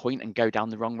miss the point and go down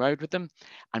the wrong road with them,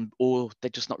 or they're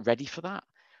just not ready for that.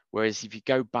 Whereas if you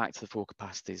go back to the 4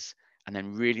 capacities and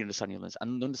then really understand your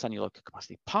local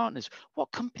capacity partners,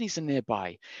 what companies are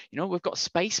nearby? You know, we've got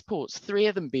spaceports, 3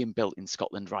 of them being built in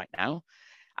Scotland right now,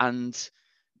 and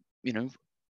you know,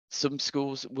 some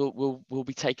schools will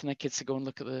be taking their kids to go and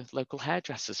look at the local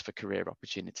hairdressers for career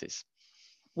opportunities.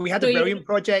 We had a brilliant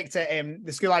project at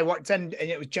the school I worked in, and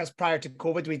it was just prior to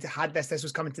COVID. We'd had this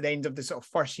was coming to the end of the sort of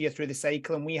first year through the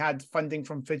cycle, and we had funding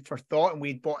from Food for Thought, and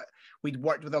we'd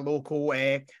worked with a local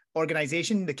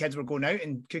organisation. The kids were going out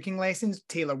and cooking lessons.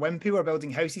 Taylor Wimpey were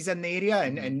building houses in the area,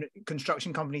 and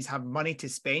construction companies have money to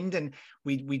spend, and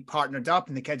we partnered up,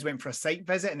 and the kids went for a site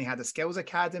visit, and they had a skills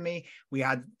academy. We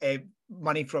had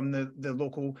money from the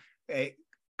local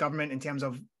government in terms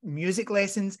of music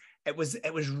lessons. It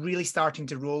was really starting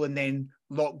to roll, and then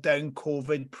lockdown,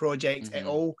 COVID, projects,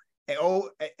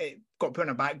 it got put on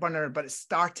a back burner, but it's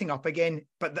starting up again.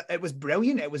 But it was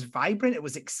brilliant. It was vibrant. It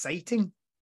was exciting.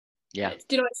 Yeah.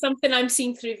 Do you know, it's something I'm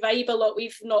seeing through Vibe a lot.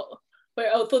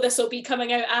 Although this will be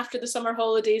coming out after the summer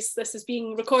holidays, this is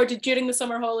being recorded during the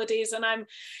summer holidays, and I'm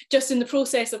just in the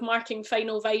process of marking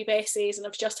final Vibe essays, and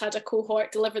I've just had a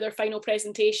cohort deliver their final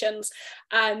presentations.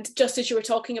 And just as you were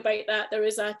talking about that, there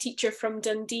was a teacher from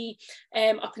Dundee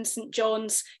up in St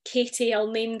John's, Katie,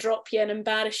 I'll name drop you and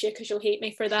embarrass you because you'll hate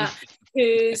me for that,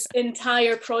 whose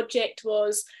entire project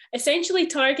was essentially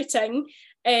targeting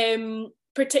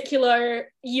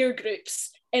particular year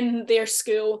groups in their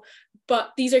school.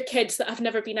 But these are kids that have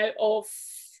never been out of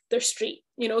their street,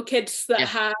 you know, kids that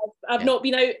have not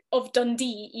been out of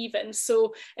Dundee even.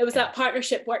 So it was that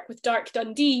partnership work with Dark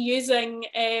Dundee, using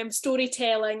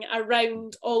storytelling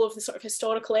around all of the sort of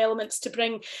historical elements to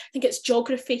bring, I think it's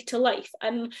geography to life.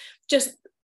 And just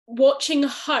watching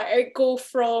her go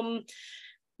from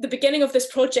the beginning of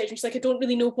this project, she's like, I don't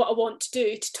really know what I want to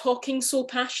do, to talking so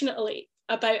passionately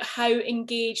about how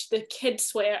engaged the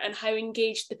kids were and how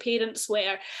engaged the parents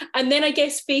were. And then I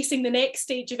guess facing the next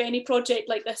stage of any project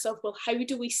like this of, well, how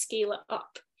do we scale it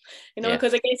up? You know,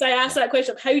 because I guess I asked that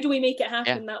question of how do we make it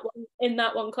happen in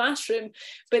that one classroom?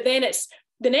 But then it's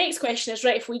the next question is,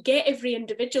 right, if we get every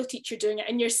individual teacher doing it,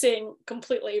 and you're saying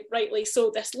completely rightly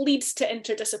so, this leads to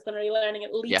interdisciplinary learning,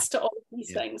 it leads to all of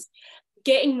these things.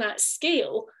 Getting that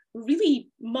scale really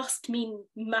must mean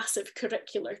massive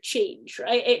curricular change,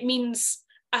 right? It means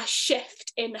a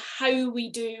shift in how we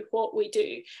do what we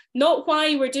do, not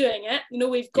why we're doing it. You know,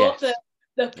 we've got the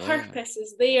purpose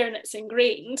is there and it's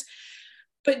ingrained.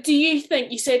 But do you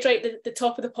think, you said right at the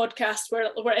top of the podcast,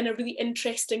 we're in a really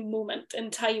interesting moment in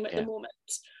time at the moment.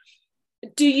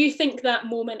 Do you think that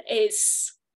moment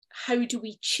is, how do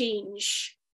we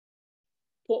change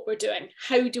what we're doing?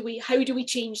 How do we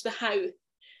change the how,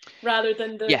 rather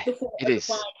than the what it is.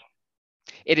 Why?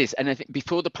 It is. And I think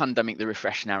before the pandemic, the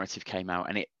refresh narrative came out,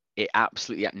 and it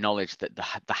absolutely acknowledged that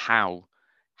the how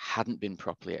hadn't been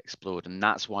properly explored. And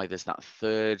that's why there's that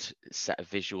third set of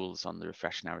visuals on the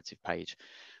refresh narrative page.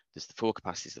 There's the 4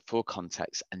 capacities, the 4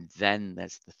 contexts, and then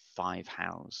there's the 5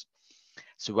 hows.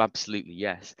 So absolutely,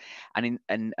 yes.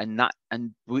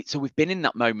 So we've been in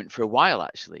that moment for a while,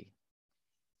 actually.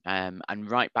 And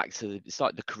right back to it's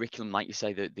like the curriculum, like you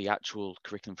say, the actual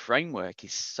curriculum framework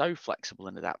is so flexible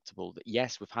and adaptable that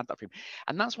yes, we've had that frame.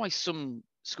 And that's why some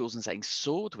schools and settings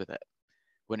soared with it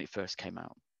when it first came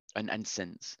out, and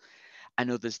since, and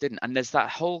others didn't. And there's that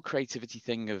whole creativity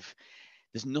thing of,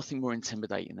 there's nothing more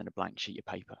intimidating than a blank sheet of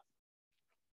paper.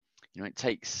 You know, it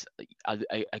takes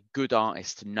a good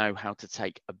artist to know how to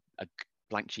take a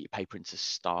blank sheet of paper and to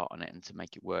start on it and to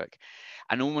make it work.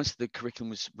 And almost the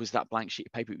curriculum was that blank sheet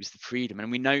of paper. It was the freedom.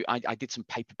 And we know I did some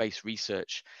paper-based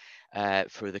research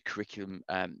for the curriculum,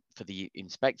 for the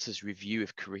inspector's review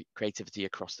of creativity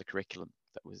across the curriculum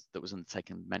that was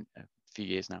undertaken a few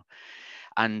years now.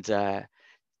 And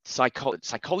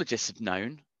psychologists have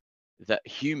known that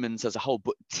humans as a whole,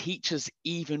 but teachers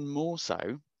even more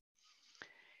so,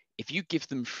 if you give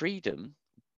them freedom,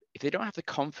 if they don't have the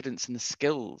confidence and the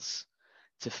skills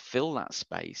to fill that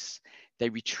space, they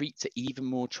retreat to even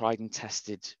more tried and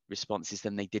tested responses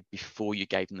than they did before you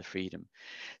gave them the freedom.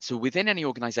 So within any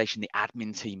organization, the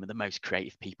admin team are the most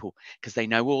creative people because they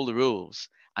know all the rules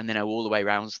and they know all the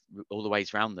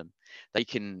ways around them. They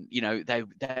can, you know,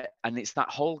 and it's that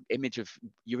whole image of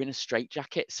you're in a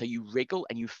straitjacket, so you wriggle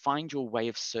and you find your way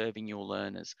of serving your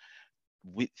learners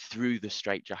through the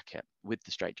straitjacket, with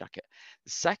the straitjacket.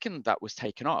 The second that was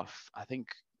taken off, I think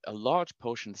a large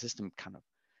portion of the system kind of,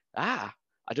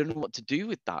 I don't know what to do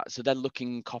with that. So they're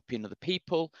looking, copying other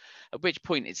people, at which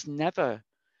point it's never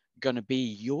going to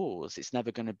be yours. It's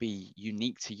never going to be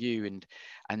unique to you.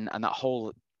 And that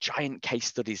whole giant case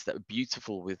studies that are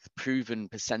beautiful with proven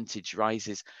percentage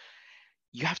rises,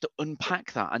 you have to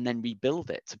unpack that and then rebuild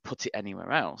it to put it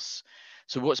anywhere else.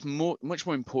 So what's much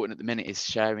more important at the minute is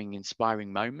sharing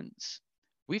inspiring moments.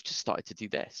 We've just started to do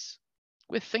this.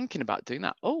 We're thinking about doing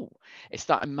that. Oh, it's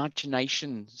that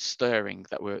imagination stirring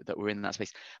that we're in that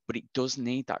space, but it does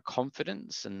need that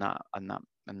confidence and that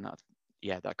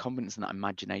confidence and that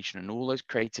imagination and all those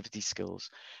creativity skills,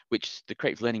 which the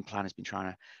creative learning plan has been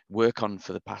trying to work on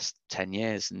for the past 10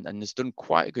 years and has done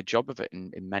quite a good job of it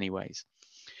in many ways.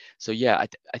 So yeah,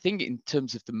 I think in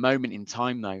terms of the moment in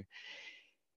time though,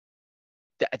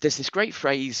 there's this great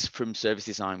phrase from service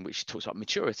design which talks about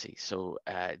maturity. So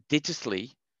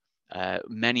digitally,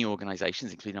 many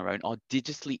organizations, including our own, are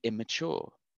digitally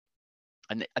immature.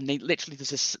 And they literally,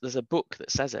 there's a book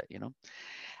that says it,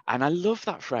 and I love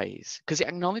that phrase because it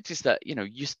acknowledges that,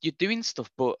 you're doing stuff,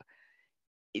 but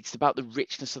it's about the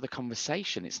richness of the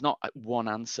conversation. It's not one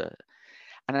answer.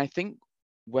 And I think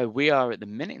where we are at the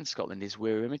minute in Scotland is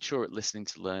we're immature at listening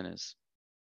to learners.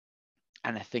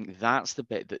 And I think that's the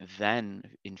bit that then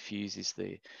infuses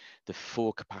the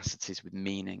 4 capacities with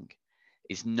meaning,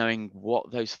 is knowing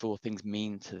what those 4 things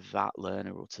mean to that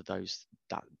learner or to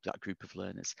that group of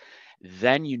learners.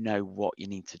 Then you know what you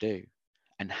need to do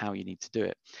and how you need to do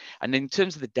it. And in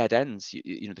terms of the dead ends,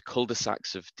 the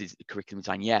cul-de-sacs of curriculum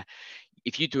design,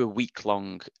 if you do a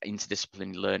week-long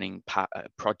interdisciplinary learning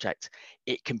project,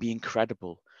 it can be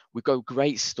incredible. We've got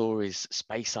great stories,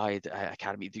 Speyside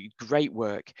Academy, do great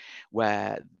work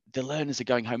where the learners are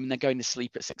going home and they're going to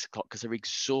sleep at 6 o'clock because they're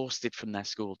exhausted from their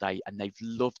school day and they've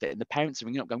loved it. And the parents are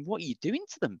ringing up going, what are you doing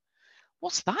to them?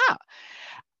 What's that?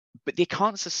 But they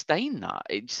can't sustain that.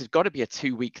 It's got to be a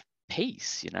 2-week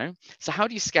piece, So how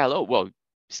do you scale up? Well,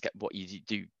 what you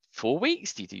do 4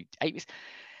 weeks? Do you do 8 weeks?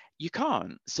 You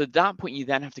can't. So at that point, you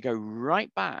then have to go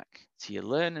right back to your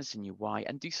learners and your why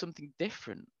and do something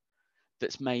different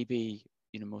that's maybe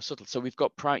more subtle. So we've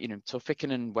got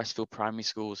Torfickan and Westfield primary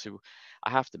schools, who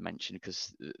I have to mention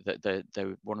because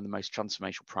they're one of the most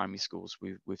transformational primary schools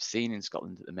we've seen in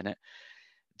Scotland at the minute.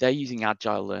 They're using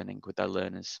agile learning with their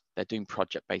learners. They're doing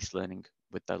project-based learning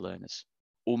with their learners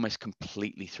almost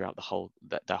completely throughout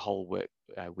their whole work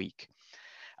week.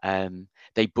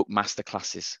 They book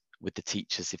masterclasses with the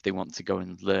teachers if they want to go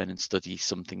and learn and study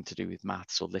something to do with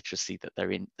maths or literacy that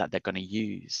they're going to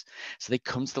use. So they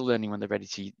come to the learning when they're ready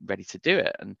to do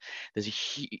it. And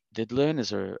the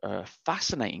learners are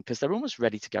fascinating because they're almost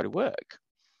ready to go to work.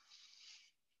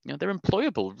 They're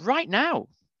employable right now.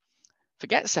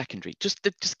 Forget secondary, just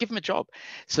give them a job.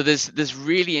 So there's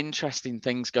really interesting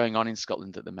things going on in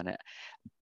Scotland at the minute.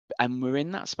 And we're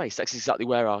in that space. That's exactly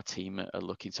where our team are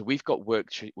looking. So we've got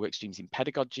work streams in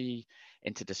pedagogy,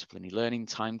 interdisciplinary learning,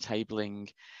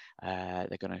 timetabling. They're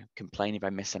going to complain if I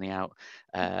miss any out.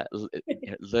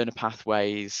 Learner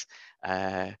pathways.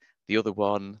 The other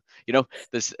one,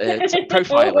 there's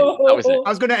profiling. That was it. I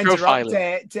was going to interrupt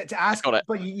to ask,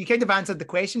 but you kind of answered the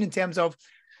question in terms of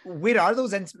where are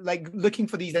those, looking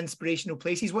for these inspirational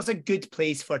places? What's a good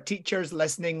place for teachers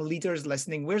listening, leaders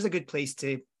listening? Where's a good place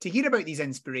to hear about these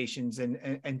inspirations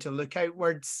and to look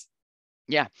outwards?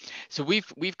 Yeah, so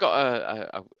we've got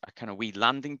a kind of wee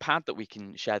landing pad that we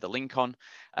can share the link on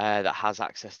that has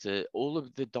access to all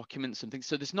of the documents and things.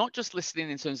 So there's not just listening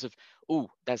in terms of, oh,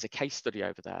 there's a case study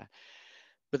over there,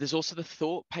 but there's also the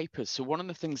thought papers. So one of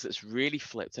the things that's really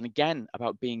flipped, and again,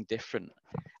 about being different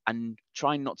and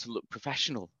trying not to look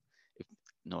professional.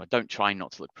 No, I don't try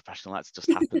not to look professional. That's just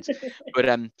happens.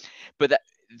 but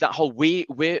that whole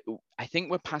I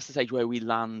think we're past the stage where we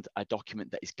land a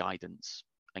document that is guidance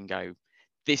and go,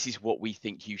 this is what we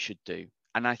think you should do.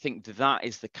 And I think that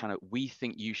is the kind of, we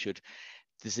think you should.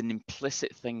 There's an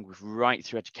implicit thing right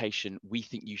through education. We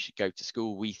think you should go to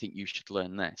school. We think you should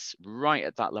learn this, right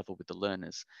at that level with the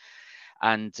learners.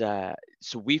 And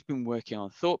so we've been working on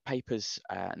thought papers,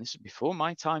 and this was before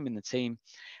my time in the team,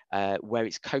 where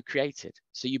it's co-created.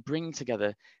 So you bring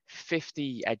together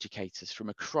 50 educators from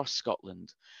across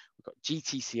Scotland. We've got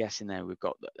GTCS in there. We've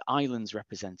got the islands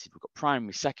represented. We've got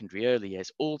primary, secondary, early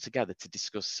years, all together to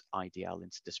discuss IDL,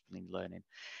 interdisciplinary learning.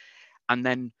 And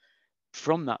then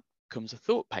from that comes a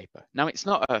thought paper. Now, it's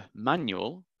not a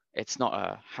manual. It's not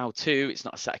a how-to. It's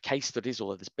not a set of case studies,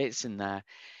 although there's bits in there.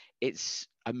 It's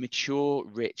a mature,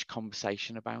 rich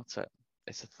conversation about it.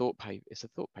 It's a thought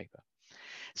paper.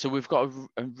 So we've got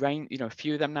a range, a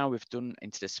few of them now. We've done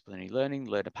interdisciplinary learning,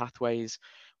 learner pathways.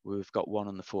 We've got one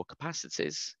on the 4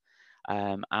 capacities.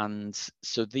 And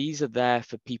so these are there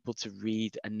for people to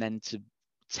read and then to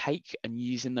take and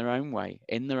use in their own way,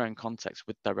 in their own context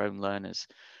with their own learners,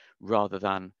 rather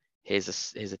than here's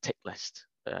a tick list,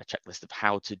 a checklist of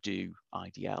how to do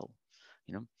IDL,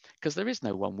 you know, because there is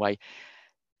no one way.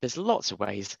 There's lots of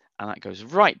ways, and that goes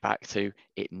right back to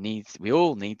we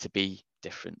all need to be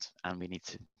different, and we need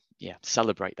to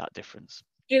celebrate that difference.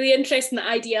 Really interesting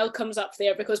that IDL comes up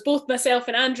there, because both myself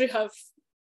and Andrew have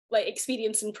like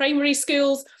experience in primary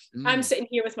schools. I'm sitting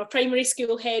here with my primary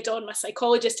school head on, my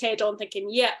psychologist head on, thinking,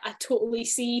 yeah, I totally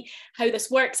see how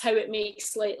this works, how it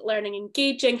makes like learning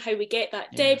engaging, how we get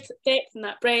that depth and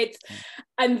that breadth.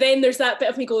 And then there's that bit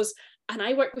of me goes, and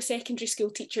I work with secondary school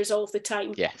teachers all the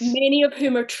time, many of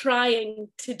whom are trying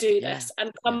to do this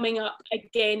and coming up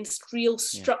against real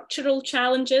structural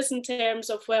challenges in terms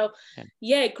of, well,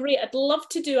 great, I'd love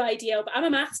to do IDL, but I'm a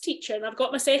maths teacher and I've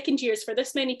got my second years for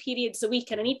this many periods a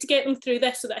week, and I need to get them through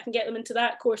this so that I can get them into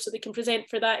that course so they can present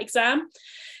for that exam.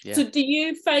 So do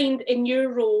you find in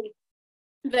your role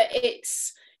that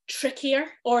it's trickier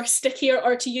or stickier,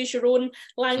 or to use your own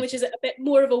language, is it a bit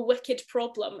more of a wicked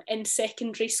problem in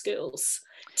secondary schools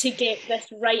to get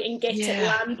this right and get it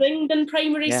landing than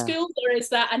primary schools, or is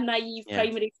that a naive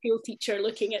primary school teacher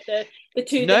looking at the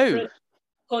two different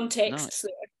contexts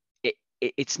there?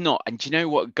 It's not. And do you know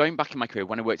what, going back in my career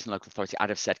when I worked in local authority, I'd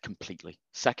have said completely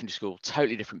secondary school,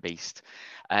 totally different beast.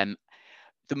 The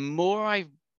more I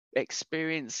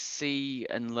experience, see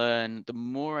and learn, the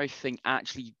more I think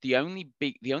actually the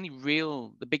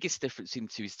biggest difference in the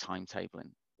two is timetabling.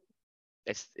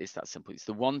 It's that simple. It's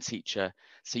the one teacher,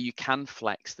 so you can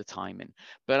flex the timing,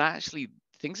 but actually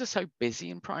things are so busy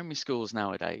in primary schools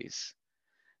nowadays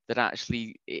that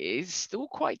actually it is still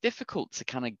quite difficult to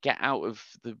kind of get out of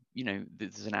the,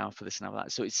 there's an hour for this and hour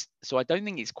for that. So I don't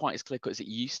think it's quite as clear cut as it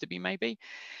used to be, maybe.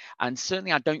 And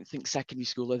certainly I don't think secondary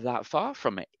school are that far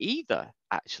from it either,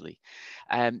 actually.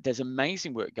 There's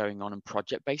amazing work going on in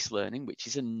project-based learning, which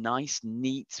is a nice,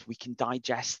 neat, we can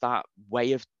digest that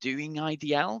way of doing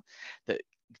IDL that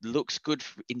looks good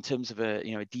in terms of a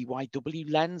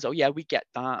DYW lens. Oh yeah, we get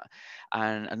that,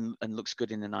 and looks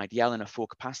good in an IDL and a four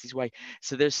capacities way.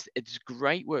 So it's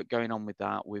great work going on with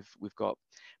that. We've got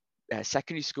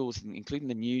secondary schools, including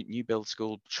the new build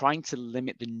school, trying to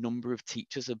limit the number of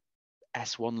teachers a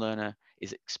S1 learner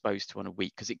is exposed to on a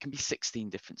week, because it can be 16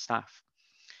 different staff,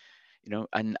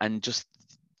 and just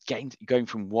going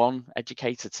from one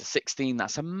educator to 16,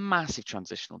 that's a massive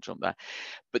transitional jump there.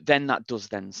 But then that does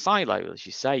then silo, as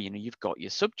you say, you've got your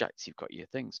subjects, you've got your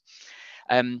things.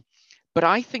 But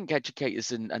I think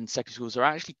educators and secondary schools are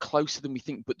actually closer than we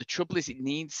think. But the trouble is, it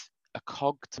needs a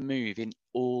cog to move in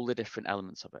all the different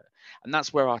elements of it. And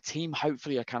that's where our team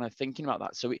hopefully are kind of thinking about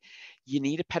that. So you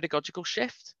need a pedagogical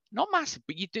shift, not massive,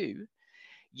 but you do.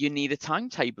 You need a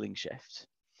timetabling shift.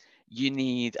 You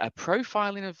need a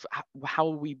profiling of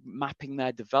how are we mapping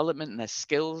their development and their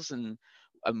skills, and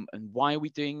why are we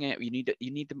doing it. You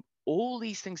need them. All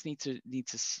these things need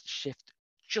to shift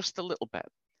just a little bit,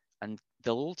 and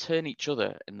they'll all turn each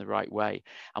other in the right way.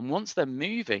 And once they're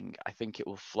moving, I think it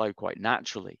will flow quite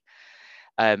naturally.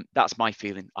 That's my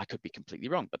feeling. I could be completely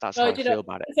wrong, but that's how I feel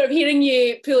about it. Sort of hearing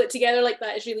you pull it together like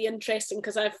that is really interesting,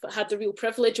 because I've had the real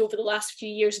privilege over the last few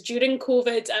years during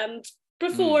COVID and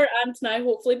before and now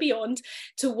hopefully beyond,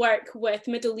 to work with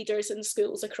middle leaders in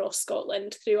schools across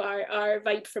Scotland through our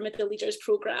Vibe for Middle Leaders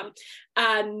programme.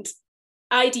 And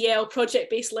IDL,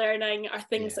 project-based learning, are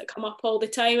things that come up all the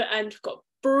time, and we've got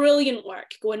brilliant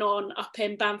work going on up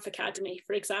in Banff Academy,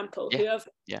 for example, who have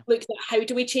looked at how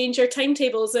do we change our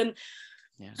timetables and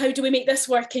how do we make this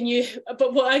work.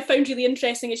 But what I found really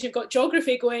interesting is you've got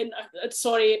geography going,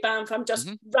 sorry Banff, I'm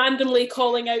just randomly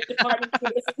calling out departments,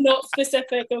 this is not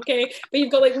specific, okay, but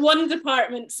you've got like one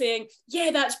department saying,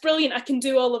 yeah, that's brilliant, I can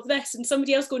do all of this, and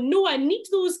somebody else going, no, I need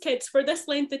those kids for this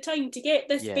length of time to get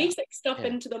this basic stuff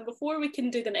into them before we can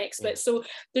do the next bit. So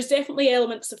there's definitely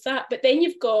elements of that. But then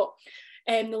you've got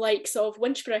the likes of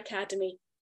Winchburg Academy,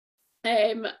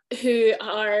 who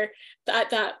are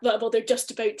at that level. They're just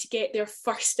about to get their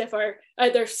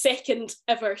their second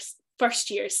ever first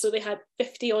years. So they had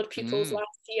 50 odd pupils last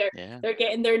year. They're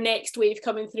getting their next wave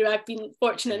coming through. I've been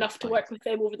fortunate enough to work with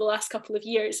them over the last couple of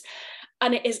years,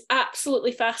 and it is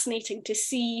absolutely fascinating to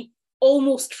see,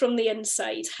 almost from the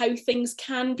inside, how things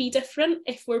can be different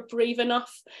if we're brave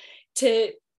enough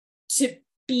to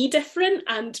be different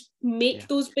and make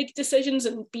those big decisions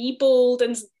and be bold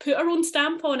and put our own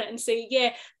stamp on it and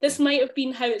say, this might have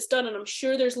been how it's done, and I'm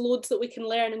sure there's loads that we can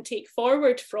learn and take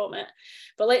forward from it,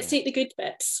 but let's take the good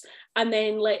bits and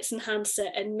then let's enhance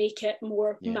it and make it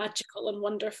more magical and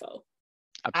wonderful.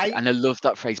 And I love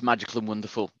that phrase, magical and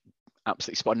wonderful.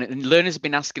 Absolutely spot on. And learners have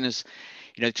been asking us,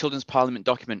 Children's Parliament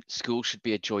document, school should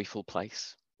be a joyful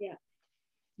place.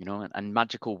 And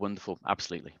magical, wonderful,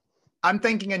 absolutely. I'm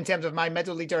thinking in terms of my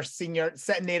middle leader, senior,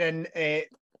 sitting there in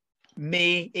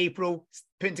May, April,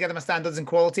 putting together my standards and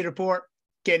quality report,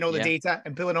 getting all the data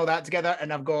and pulling all that together.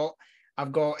 And I've got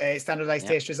standardized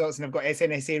test results, and I've got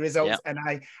SNSA results, and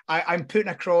I'm putting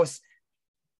across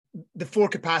the 4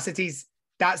 capacities.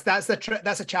 That's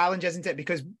a challenge, isn't it?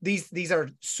 Because these are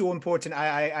so important.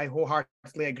 I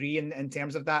wholeheartedly agree in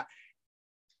terms of that.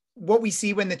 What we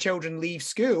see when the children leave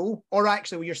school, or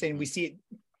actually what you're saying, we see it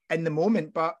in the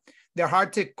moment, but they're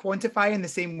hard to quantify in the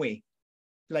same way.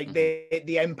 Like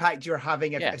the impact you're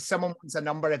having. If someone wants a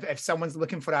number, if someone's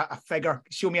looking for a figure,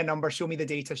 show me a number, show me the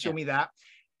data, show me that.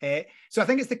 So I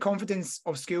think it's the confidence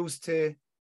of schools to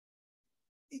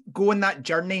go on that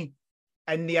journey,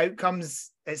 and the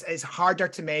outcomes is harder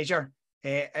to measure,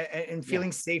 and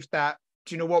feeling safe that,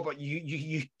 do you know what, but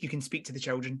you can speak to the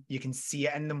children, you can see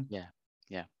it in them.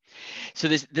 So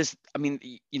there's I mean,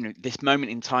 you know, this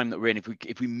moment in time that we're in,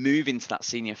 if we move into that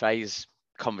senior phase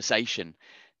conversation,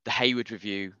 the Hayward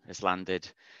Review has landed.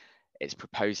 It's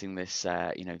proposing this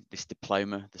this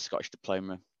diploma, the Scottish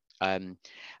diploma,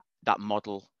 that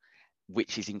model,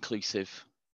 which is inclusive,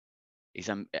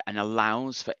 and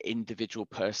allows for individual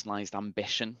personalized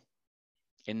ambition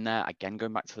in there. Again,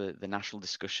 going back to the national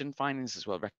discussion findings as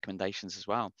well, recommendations as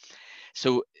well.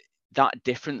 So that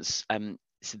difference,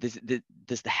 so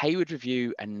there's the Hayward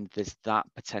Review, and there's that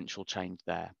potential change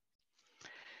there.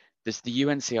 There's the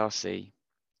UNCRC,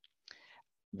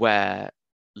 where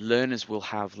learners will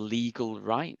have legal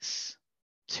rights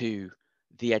to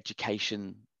the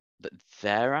education that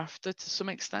they're after to some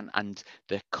extent, and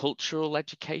their cultural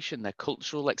education, their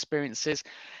cultural experiences.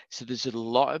 So there's a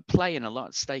lot at play and a lot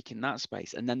at stake in that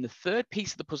space. And then the third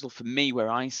piece of the puzzle for me, where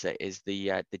I sit, is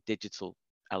the digital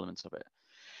element of it.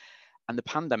 And the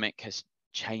pandemic has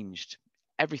changed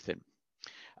everything.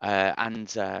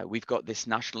 And we've got this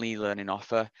national e-learning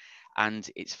offer, and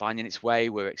it's finding its way.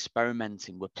 We're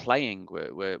experimenting, we're playing,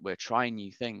 we're trying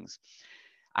new things.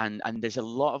 And there's a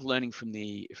lot of learning from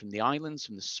the islands,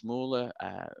 from the smaller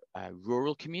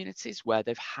rural communities, where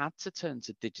they've had to turn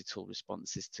to digital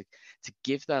responses to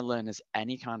give their learners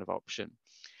any kind of option.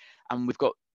 And we've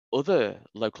got other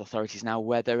local authorities now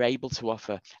where they're able to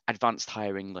offer advanced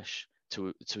higher English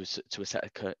to a set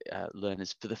of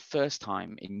learners for the first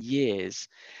time in years,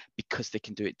 because they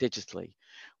can do it digitally,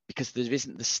 because there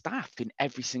isn't the staff in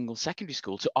every single secondary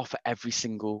school to offer every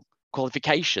single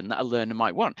qualification that a learner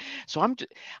might want. So I'm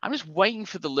just waiting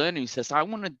for the learner who says, I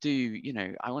want to do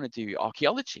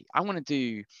archaeology, I want to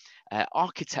do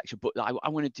architecture, but I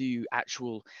want to do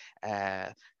actual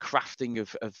crafting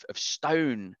of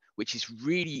stone, which is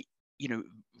really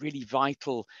really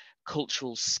vital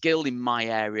cultural skill in my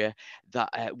area that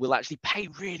will actually pay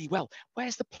really well.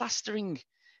 Where's the plastering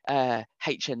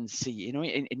HNC,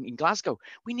 in Glasgow?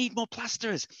 We need more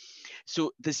plasterers.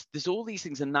 So there's all these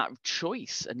things, and that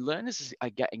choice, and learners are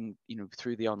getting,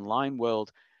 through the online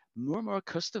world, more and more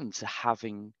accustomed to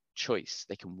having choice.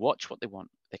 They can watch what they want,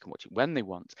 they can watch it when they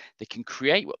want, they can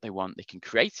create what they want, they can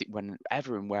create it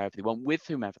whenever and wherever they want, with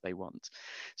whomever they want.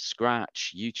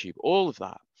 Scratch, YouTube, all of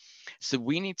that. So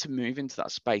we need to move into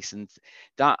that space, and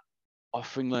that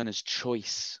offering learners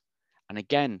choice, and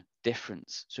again,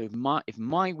 difference. So if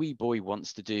my wee boy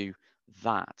wants to do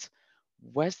that,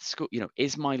 where's the school?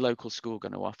 Is my local school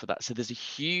going to offer that? So there's a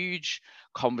huge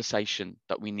conversation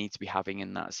that we need to be having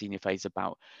in that senior phase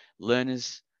about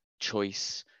learners'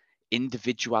 choice,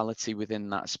 individuality within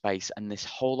that space, and this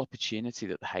whole opportunity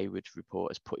that the Hayward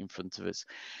report has put in front of us,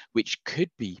 which could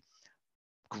be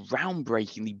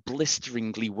groundbreakingly,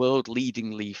 blisteringly,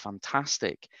 world-leadingly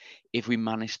fantastic if we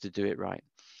manage to do it right.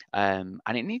 And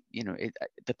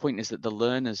the point is that the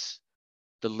learners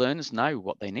know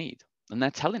what they need, and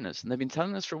they're telling us, and they've been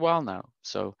telling us for a while now.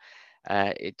 So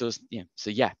it does,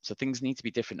 so things need to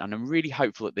be different, and I'm really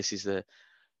hopeful that this is a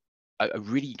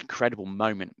really incredible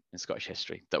moment in Scottish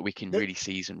history that we can really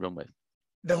seize and run with.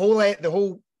 The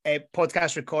whole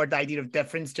podcast record, the idea of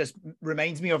difference, just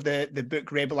reminds me of the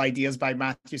book Rebel Ideas by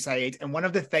Matthew Syed. And one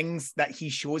of the things that he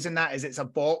shows in that is it's a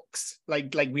box,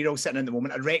 like we're all sitting in the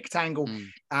moment, a rectangle.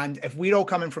 And if we're all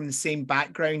coming from the same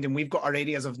background and we've got our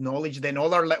areas of knowledge, then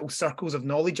all our little circles of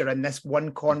knowledge are in this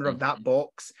one corner of that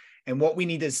box. And what we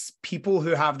need is people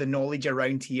who have the knowledge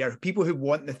around here, people who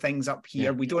want the things up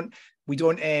here. We don't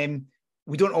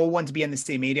all want to be in the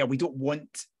same area. We don't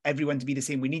want everyone to be the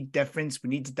same. We need difference. We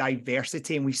need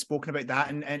diversity. And we've spoken about that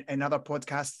in other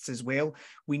podcasts as well.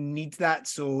 We need that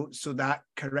so that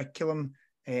curriculum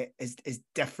is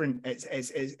different.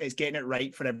 It's getting it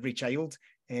right for every child.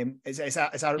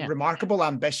 It's a remarkable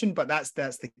ambition, but that's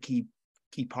the key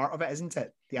part of it, isn't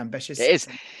it? The ambitious.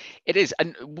 It is,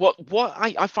 and what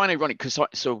I find ironic, because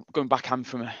so going back, I'm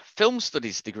from a film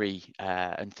studies degree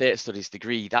and theatre studies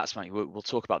degree. That's my we'll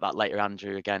talk about that later,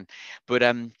 Andrew, again. But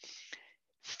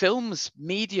films,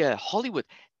 media, Hollywood,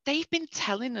 they've been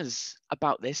telling us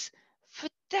about this for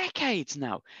decades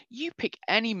now. You pick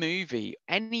any movie,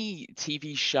 any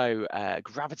TV show,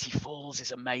 Gravity Falls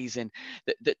is amazing,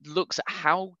 that looks at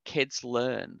how kids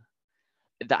learn,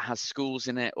 that has schools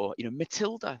in it, or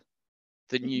Matilda,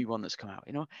 the new one that's come out,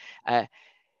 uh,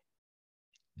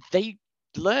 they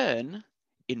learn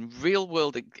in real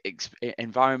world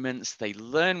environments. They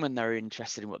learn when they're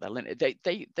interested in what they're learning.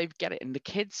 They get it, and the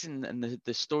kids and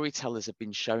the storytellers have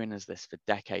been showing us this for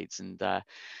decades, and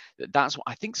that's what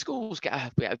I think schools get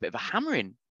a bit of a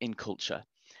hammering in culture.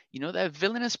 They're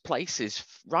villainous places,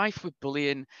 rife with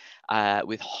bullying,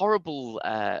 with horrible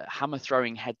hammer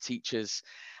throwing head teachers,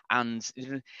 and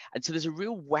so there's a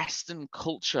real Western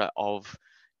culture of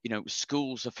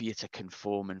schools are for you to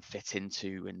conform and fit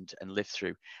into and live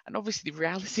through. And obviously the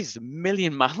reality is a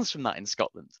million miles from that in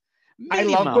Scotland. I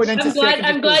love going into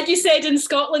I'm glad you said in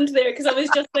Scotland there, because I was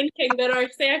just thinking there are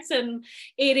certain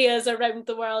areas around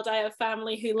the world. I have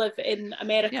family who live in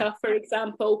America, for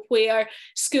example, where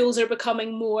schools are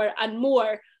becoming more and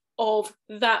more of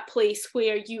that place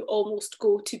where you almost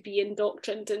go to be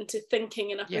indoctrined into thinking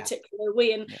in a particular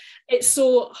way. And it's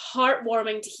so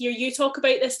heartwarming to hear you talk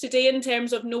about this today, in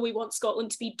terms of, no, we want Scotland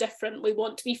to be different. We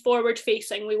want to be forward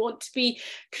facing. We want to be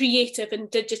creative and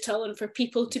digital, and for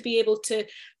people to be able to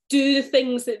do the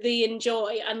things that they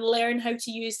enjoy and learn how to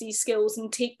use these skills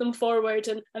and take them forward.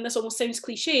 And this almost sounds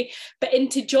cliche, but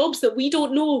into jobs that we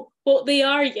don't know what they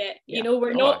are yet.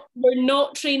 We're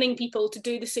not training people to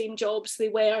do the same jobs they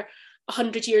were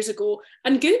 100 years ago.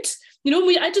 And good,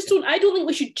 I don't think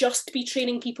we should just be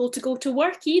training people to go to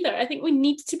work either. I think we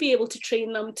need to be able to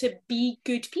train them to be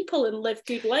good people and live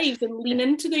good lives and lean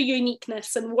into their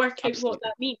uniqueness and work out what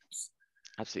that means.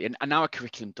 Absolutely, and our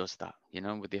curriculum does that,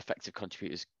 with the effective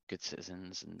contributors, good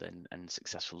citizens, and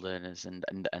successful learners, and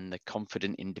the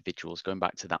confident individuals. Going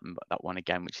back to that one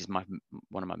again, which is one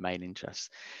of my main interests.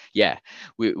 Yeah,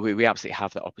 we absolutely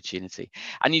have that opportunity.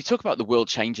 And you talk about the world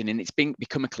changing, and it's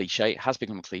become a cliche. It has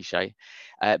become a cliche,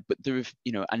 but there have,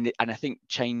 and I think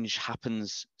change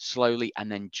happens slowly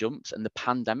and then jumps. And the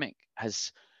pandemic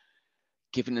has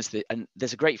given us and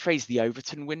there's a great phrase, the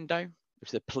Overton window.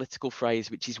 It's a political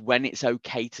phrase, which is when it's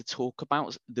okay to talk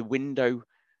about the window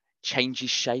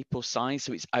changes shape or size.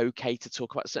 So it's okay to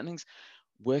talk about certain things.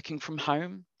 Working from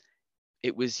home,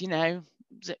 it was, it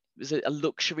was a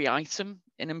luxury item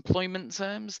in employment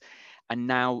terms. And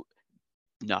now,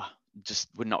 no, just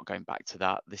we're not going back to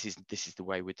that. This is the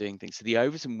way we're doing things. So the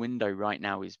Overton window right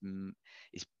now is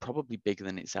probably bigger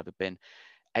than it's ever been.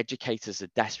 Educators are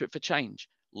desperate for change.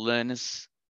 Learners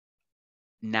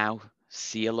now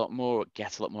see a lot more,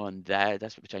 get a lot more, and they're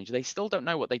desperate for change. They still don't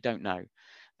know what they don't know.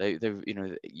 They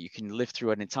you can live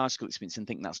through an entire school experience and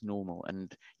think that's normal,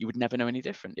 and you would never know any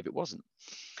different if it wasn't.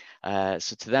 So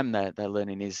to them, their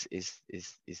learning is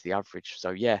the average.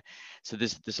 So yeah, so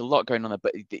there's a lot going on there,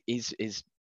 but it is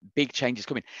big changes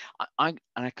coming. I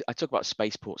talk about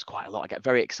spaceports quite a lot. I get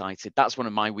very excited. That's one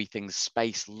of my wee things.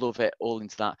 Space, love it, all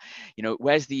into that.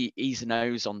 Where's the E's and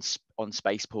O's on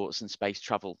spaceports and space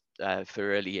travel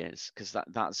for early years? Because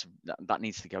that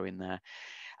needs to go in there.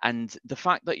 And the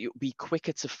fact that it'll be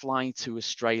quicker to fly to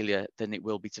Australia than it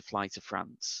will be to fly to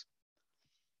France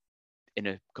in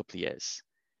a couple of years.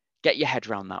 Get your head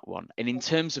around that one. And in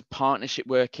terms of partnership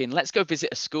working, let's go visit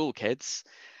a school, kids.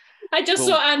 I just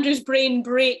saw Andrew's brain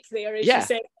break there as you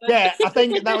said that. Yeah, I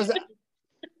think that was.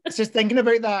 It's just thinking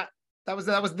about that. That was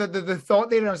the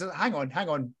thought there. And I was like, hang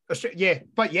on. Yeah,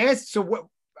 but yes. So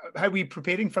how are we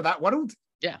preparing for that world?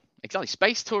 Yeah, exactly.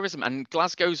 Space tourism, and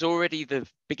Glasgow's already the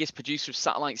biggest producer of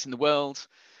satellites in the world.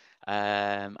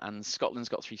 And Scotland's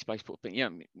got 3 spaceports, but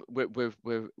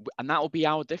we're and that'll be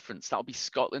our difference. That'll be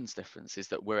Scotland's difference, is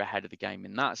that we're ahead of the game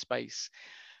in that space.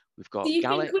 We've got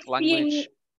Gaelic language.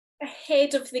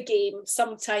 Ahead of the game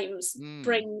sometimes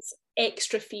brings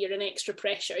extra fear and extra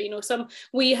pressure.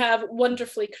 We have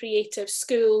wonderfully creative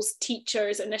schools,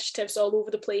 teachers, initiatives all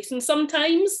over the place, and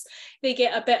sometimes they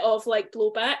get a bit of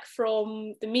blowback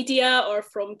from the media or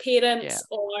from parents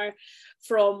or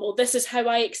from, well, this is how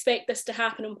I expect this to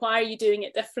happen, and why are you doing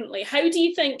it differently? How do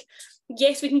you think,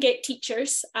 yes, we can get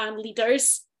teachers and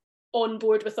leaders on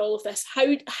board with all of this? How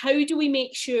do we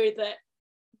make sure that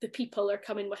the people are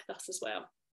coming with us as well?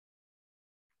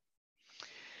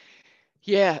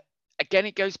 Yeah, again,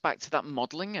 it goes back to that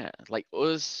modelling it, like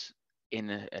us in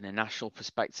a national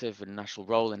perspective and national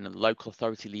role, in the local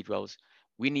authority lead roles.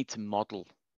 We need to model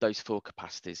those four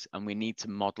capacities, and we need to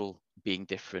model being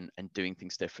different and doing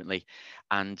things differently,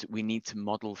 and we need to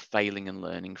model failing and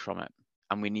learning from it,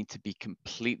 and we need to be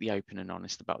completely open and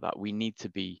honest about that. We need to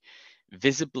be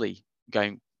visibly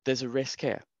going, there's a risk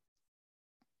here,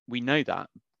 we know that,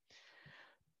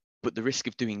 but the risk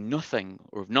of doing nothing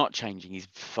or of not changing is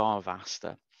far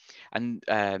vaster. And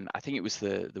I think it was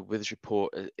the Withers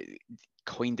report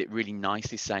coined it really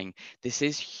nicely, saying this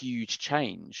is huge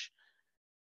change,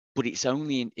 but it's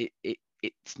only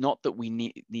it's not that we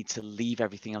need to leave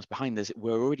everything else behind.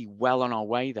 We're already well on our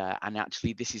way there, and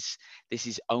actually this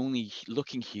is only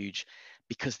looking huge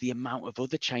because the amount of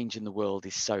other change in the world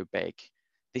is so big.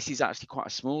 This is actually quite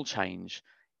a small change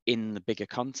in the bigger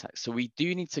context. So we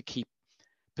do need to keep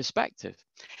perspective,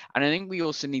 and I think we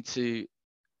also need to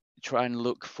try and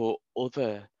look for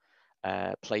other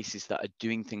places that are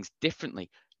doing things differently,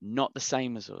 not the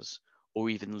same as us, or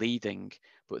even leading,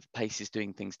 but places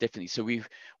doing things differently. So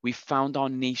we've found our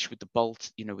niche with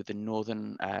with the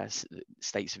northern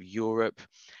states of Europe,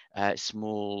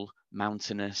 small,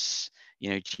 mountainous,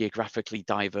 geographically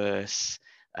diverse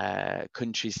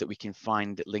countries that we can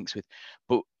find links with.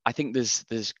 But I think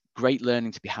there's great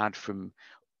learning to be had from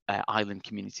island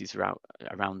communities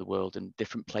around the world and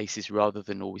different places, rather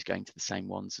than always going to the same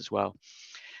ones as well.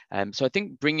 So I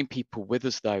think bringing people with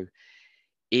us, though,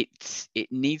 it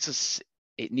needs us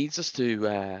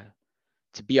to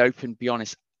be open, be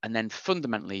honest, and then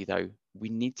fundamentally, though, we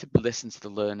need to listen to the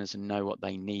learners and know what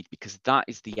they need, because that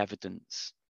is the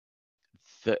evidence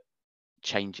that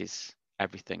changes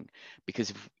everything.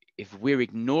 Because if we're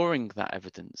ignoring that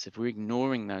evidence, if we're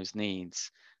ignoring those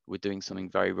needs, we're doing something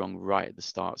very wrong right at the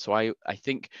start. So I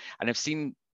think, and I've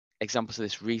seen examples of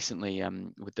this recently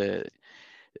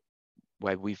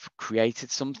where we've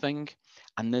created something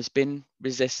and there's been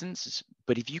resistance,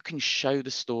 but if you can show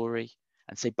the story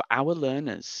and say, but our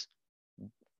learners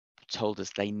told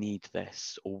us they need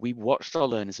this, or we watched our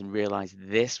learners and realized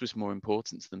this was more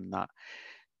important to them,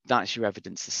 that's your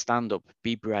evidence to stand up,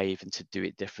 be brave, and to do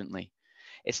it differently.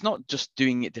 It's not just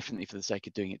doing it differently for the sake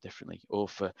of doing it differently, or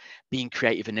for being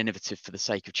creative and innovative for the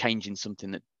sake of changing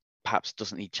something that perhaps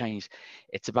doesn't need change.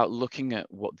 It's about looking at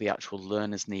what the actual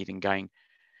learners need and going,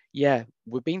 yeah,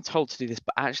 we're being told to do this,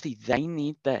 but actually they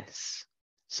need this.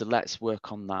 So let's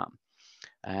work on that.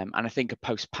 And I think a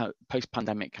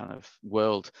post-pandemic kind of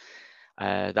world,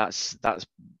 that's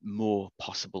more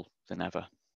possible than ever.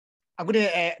 I'm going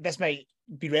to, this might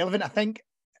be relevant. I think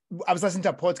I was listening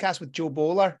to a podcast with Jo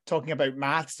Bowler talking about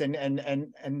maths and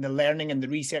the learning and the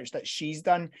research that she's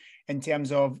done in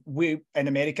terms of, we in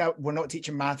America, we're not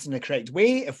teaching maths in the correct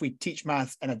way. If we teach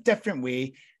maths in a different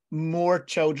way, more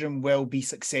children will be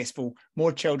successful,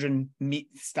 more children meet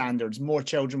standards, more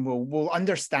children will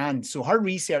understand. So her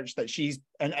research that she's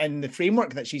and the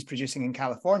framework that she's producing in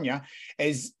California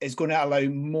is going to allow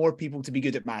more people to be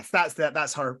good at maths.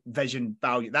 That's her vision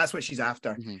value. That's what she's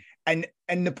after. Mm-hmm.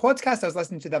 And the podcast I was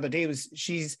listening to the other day was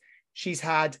she's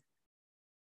had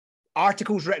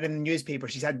articles written in the newspaper.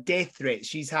 She's had death threats.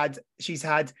 She's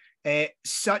had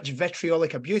such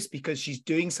vitriolic abuse because she's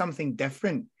doing something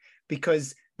different,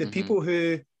 because the Mm-hmm. people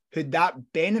who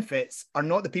that benefits are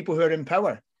not the people who are in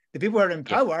power. The people who are in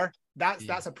power,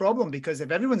 that's a problem, because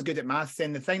if everyone's good at maths,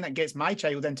 then the thing that gets my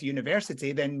child into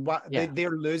university, then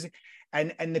they're losing.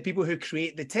 And the people who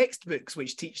create the textbooks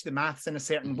which teach the maths in a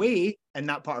certain way in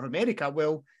that part of America,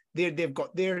 well, they've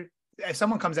got their, if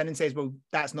someone comes in and says, well,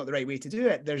 that's not the right way to do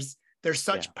it, there's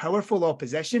such powerful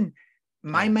opposition.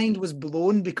 My mind was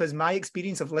blown, because my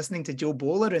experience of listening to Jo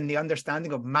Bowler and the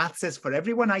understanding of maths is for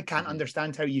everyone. I can't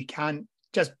understand how you can't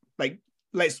just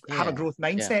let's have a growth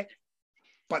mindset.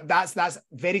 But that's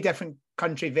very different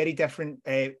country, very different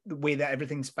way that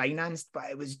everything's financed.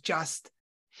 But it was just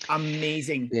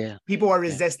amazing. Yeah. People are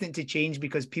resistant to change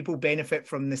because people benefit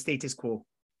from the status quo.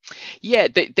 Yeah,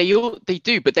 they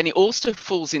do, but then it also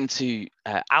falls into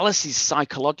Alice's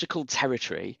psychological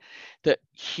territory that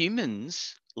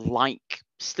humans like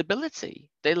stability.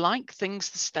 They like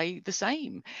things to stay the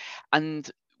same,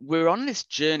 and we're on this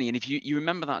journey. And if you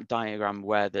remember that diagram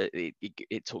where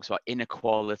it talks about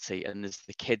inequality, and there's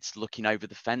the kids looking over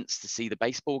the fence to see the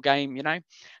baseball game,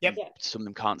 Yep. Some of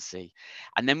them can't see,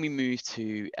 and then we move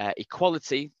to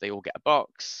equality. They all get a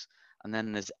box, and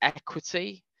then there's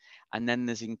equity. And then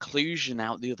there's inclusion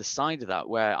out the other side of that,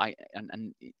 where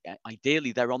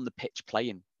ideally they're on the pitch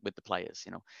playing with the players,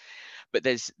 But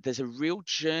there's a real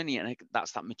journey, and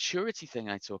that's that maturity thing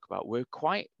I talk about.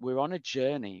 We're on a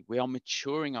journey. We are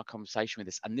maturing our conversation with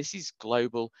this, and this is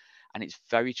global, and it's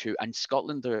very true. And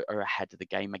Scotland are ahead of the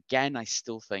game again. I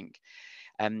still think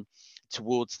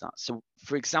towards that. So,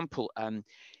 for example,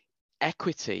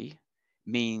 equity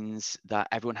means that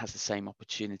everyone has the same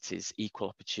opportunities, equal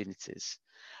opportunities.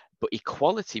 But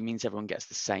equality means everyone gets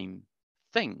the same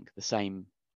thing, the same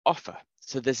offer.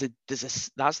 So that's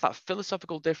that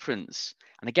philosophical difference.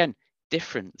 And again,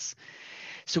 difference.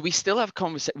 So we still have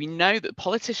we know that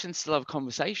politicians still have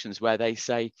conversations where they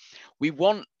say, we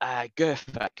want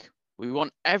Gerfek. We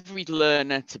want every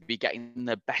learner to be getting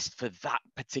the best for that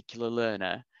particular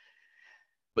learner.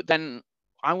 But then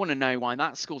I want to know why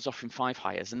that school's offering 5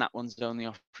 hires and that one's only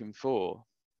offering 4.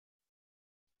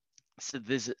 So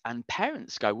and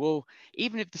parents go, well,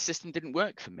 even if the system didn't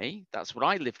work for me, that's what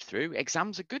I lived through.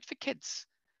 Exams are good for kids.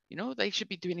 You know, they should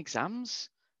be doing exams.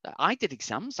 I did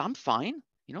exams, I'm fine,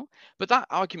 you know. But that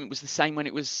argument was the same when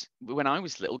I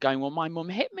was little, going, well, my mum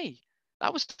hit me.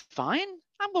 That was fine.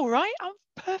 I'm all right. I'm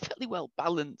perfectly well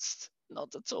balanced.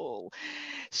 Not at all.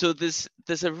 So there's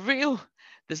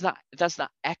that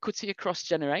equity across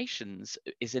generations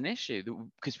is an issue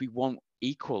because we want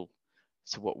equal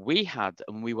to what we had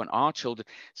and we want our children.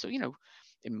 So, you know,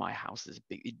 in my house, there's a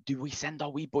big, do we send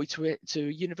our wee boy to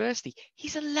university?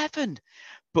 He's 11,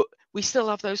 but we still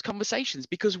have those conversations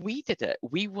because we did it.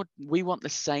 We want the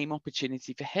same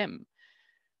opportunity for him.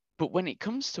 But when it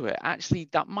comes to it, actually,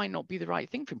 that might not be the right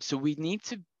thing for him. So we need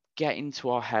to get into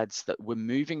our heads that we're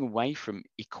moving away from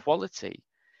equality.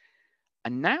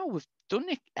 And now we've done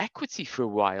equity for a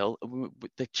while.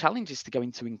 The challenge is to go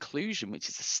into inclusion, which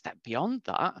is a step beyond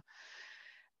that,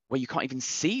 where you can't even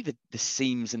see the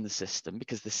seams in the system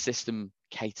because the system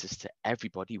caters to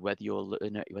everybody, whether your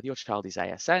child is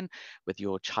ASN, whether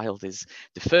your child is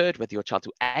deferred, whether your child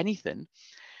do anything,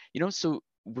 you know. So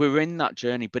we're in that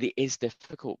journey, but it is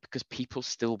difficult because people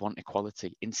still want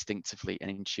equality instinctively and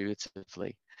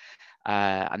intuitively,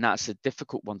 and that's a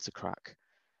difficult one to crack.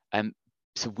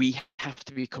 So we have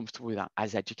to be comfortable with that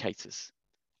as educators.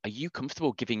 Are you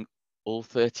comfortable giving all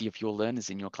 30 of your learners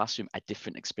in your classroom a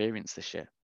different experience this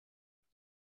year?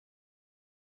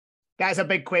 That's a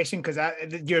big question because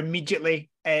you're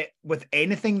immediately, with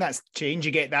anything that's change,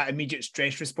 you get that immediate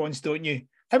stress response, don't you?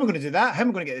 How am I going to do that? How am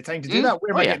I going to get the time to do that?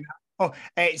 Where am I getting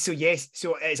that? So yes,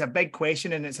 so it's a big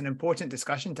question and it's an important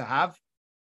discussion to have.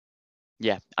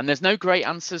 Yeah, and there's no great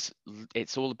answers.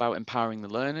 It's all about empowering the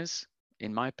learners,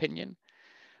 in my opinion.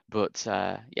 But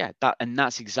yeah,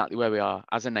 that's exactly where we are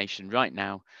as a nation right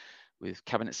now, with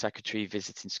Cabinet Secretary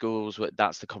visiting schools.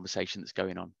 That's the conversation that's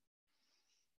going on.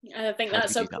 I think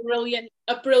that's a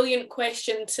brilliant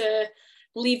question to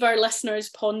leave our listeners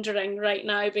pondering right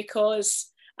now,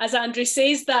 because as Andrew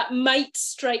says, that might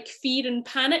strike fear and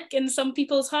panic in some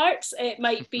people's hearts. It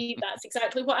might be that's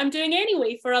exactly what I'm doing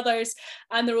anyway for others,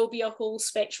 and there will be a whole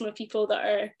spectrum of people that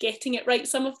are getting it right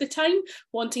some of the time,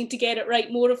 wanting to get it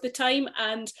right more of the time,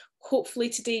 and hopefully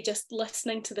today just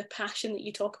listening to the passion that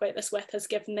you talk about this with has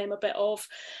given them a bit of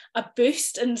a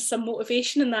boost and some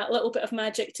motivation and that little bit of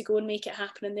magic to go and make it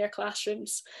happen in their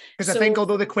classrooms. Because I think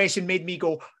although the question made me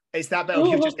go, it's that bit of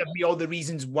you've just given me all the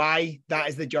reasons why that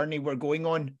is the journey we're going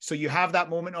on. So you have that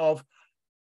moment of,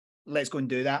 let's go and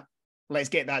do that. Let's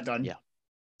get that done. Yeah.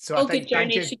 So I think good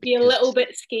journeys should be a little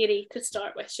bit scary to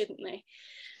start with, shouldn't they?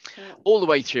 All the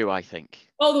way through, I think.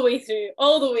 All the way through.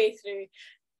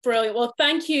 Brilliant. Well,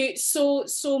 thank you so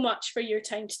much for your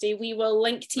time today. We will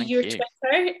link to your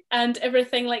Twitter and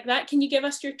everything like that. Can you give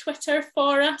us your Twitter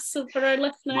for us, so for our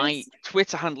listeners? My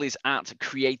Twitter handle is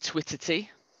 @creatwitity.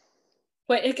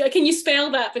 Wait, can you spell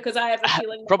that? Because I have a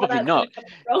feeling probably not.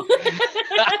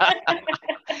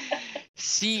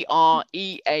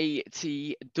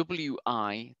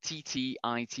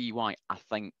 CreatWittity, I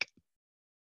think.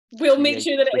 We'll make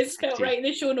sure that it is spelled right in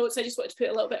the show notes. I just wanted to put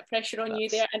a little bit of pressure on you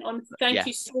there. And thank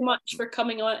you so much for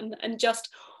coming on and just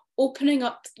opening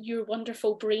up your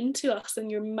wonderful brain to us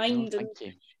and your mind, and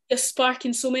just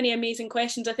sparking so many amazing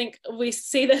questions. I think we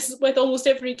say this with almost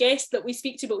every guest that we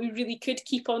speak to, but we really could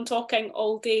keep on talking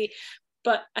all day.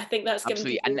 But I think that's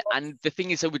absolutely. And the thing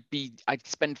is, I'd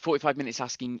spend 45 minutes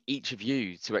asking each of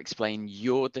you to explain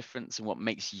your difference and what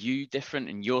makes you different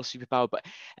and your superpower. But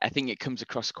I think it comes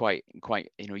across quite.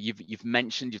 You know, you've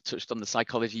touched on the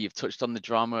psychology, you've touched on the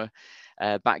drama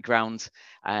background,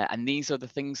 and these are the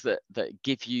things that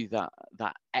give you that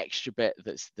extra bit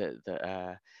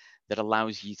that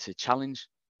allows you to change.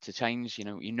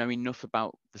 You know enough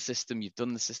about the system, you've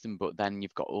done the system, but then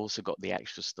you've also got the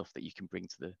extra stuff that you can bring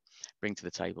to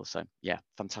the table. So yeah,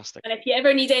 fantastic. And if you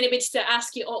ever need anybody to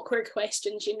ask you awkward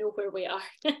questions, you know where we are.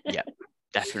 Yeah,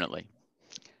 definitely.